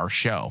on our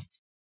show.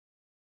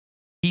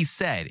 He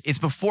said, it's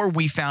before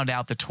we found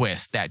out the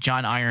twist that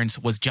John Irons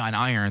was John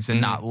Irons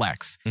and not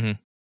Lex. Mm-hmm.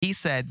 He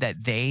said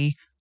that they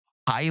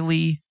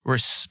highly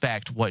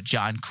respect what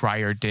John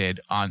Cryer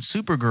did on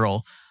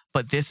Supergirl,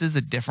 but this is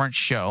a different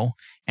show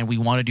and we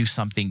want to do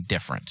something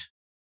different.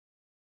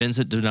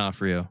 Vincent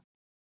D'Onofrio.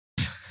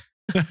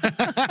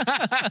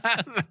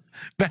 That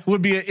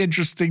would be an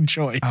interesting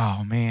choice.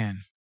 Oh, man.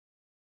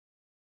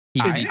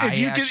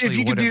 If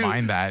you could do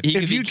mind that. He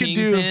could be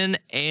Kingpin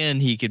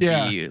and he could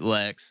be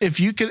Lex.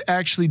 If you could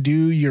actually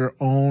do your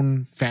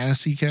own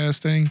fantasy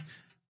casting,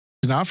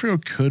 D'Onofrio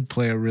could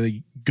play a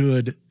really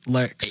good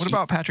Lex. What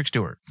about Patrick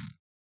Stewart?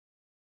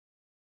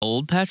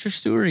 Old Patrick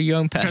Stewart or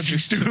young Patrick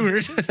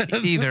Stewart?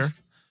 Either.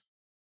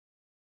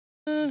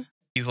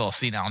 He's a little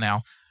senile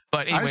now.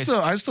 But anyways,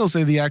 I still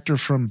say the actor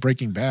from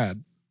Breaking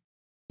Bad.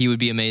 He would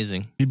be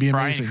amazing. He'd be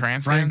amazing.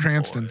 Bryan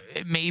Cranston.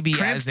 Maybe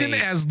Cranston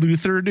as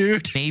Luthor,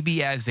 dude.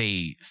 Maybe as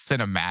a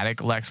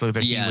cinematic Lex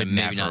Luthor, he would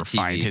never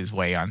find his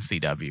way on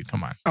CW.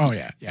 Come on. Oh,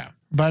 yeah.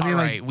 But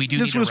I mean, we do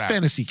this was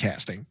fantasy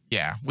casting.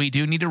 Yeah, we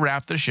do need to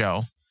wrap the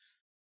show.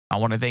 I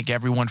want to thank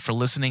everyone for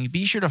listening.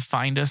 Be sure to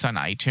find us on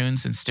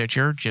iTunes and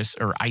Stitcher,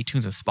 or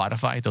iTunes and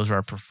Spotify. Those are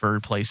our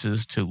preferred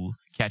places to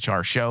catch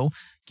our show.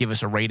 Give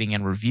us a rating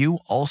and review.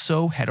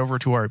 Also, head over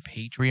to our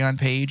Patreon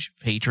page,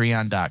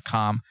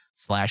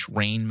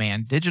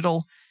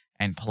 patreon.com/RainManDigital,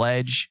 and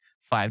pledge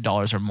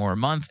 $5 or more a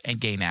month and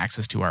gain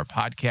access to our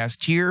podcast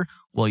tier.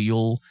 Well,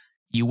 you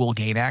will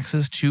gain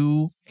access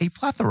to a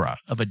plethora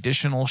of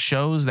additional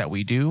shows that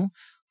we do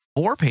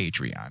for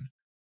Patreon,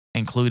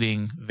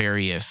 including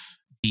various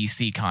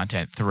DC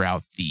content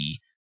throughout the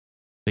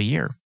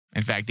year.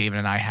 In fact, David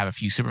and I have a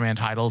few Superman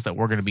titles that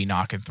we're going to be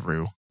knocking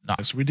through.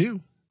 Yes, we do.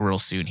 Real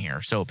soon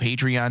here. So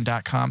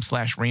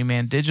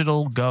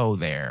patreon.com/RainManDigital. Go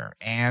there.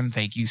 And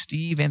thank you,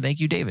 Steve. And thank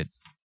you, David.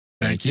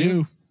 Thank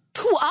you.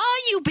 Who are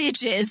you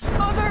bitches?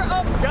 Mother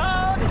of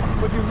God!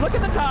 Would you look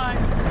at the time?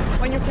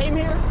 When you came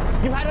here,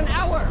 you had an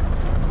hour.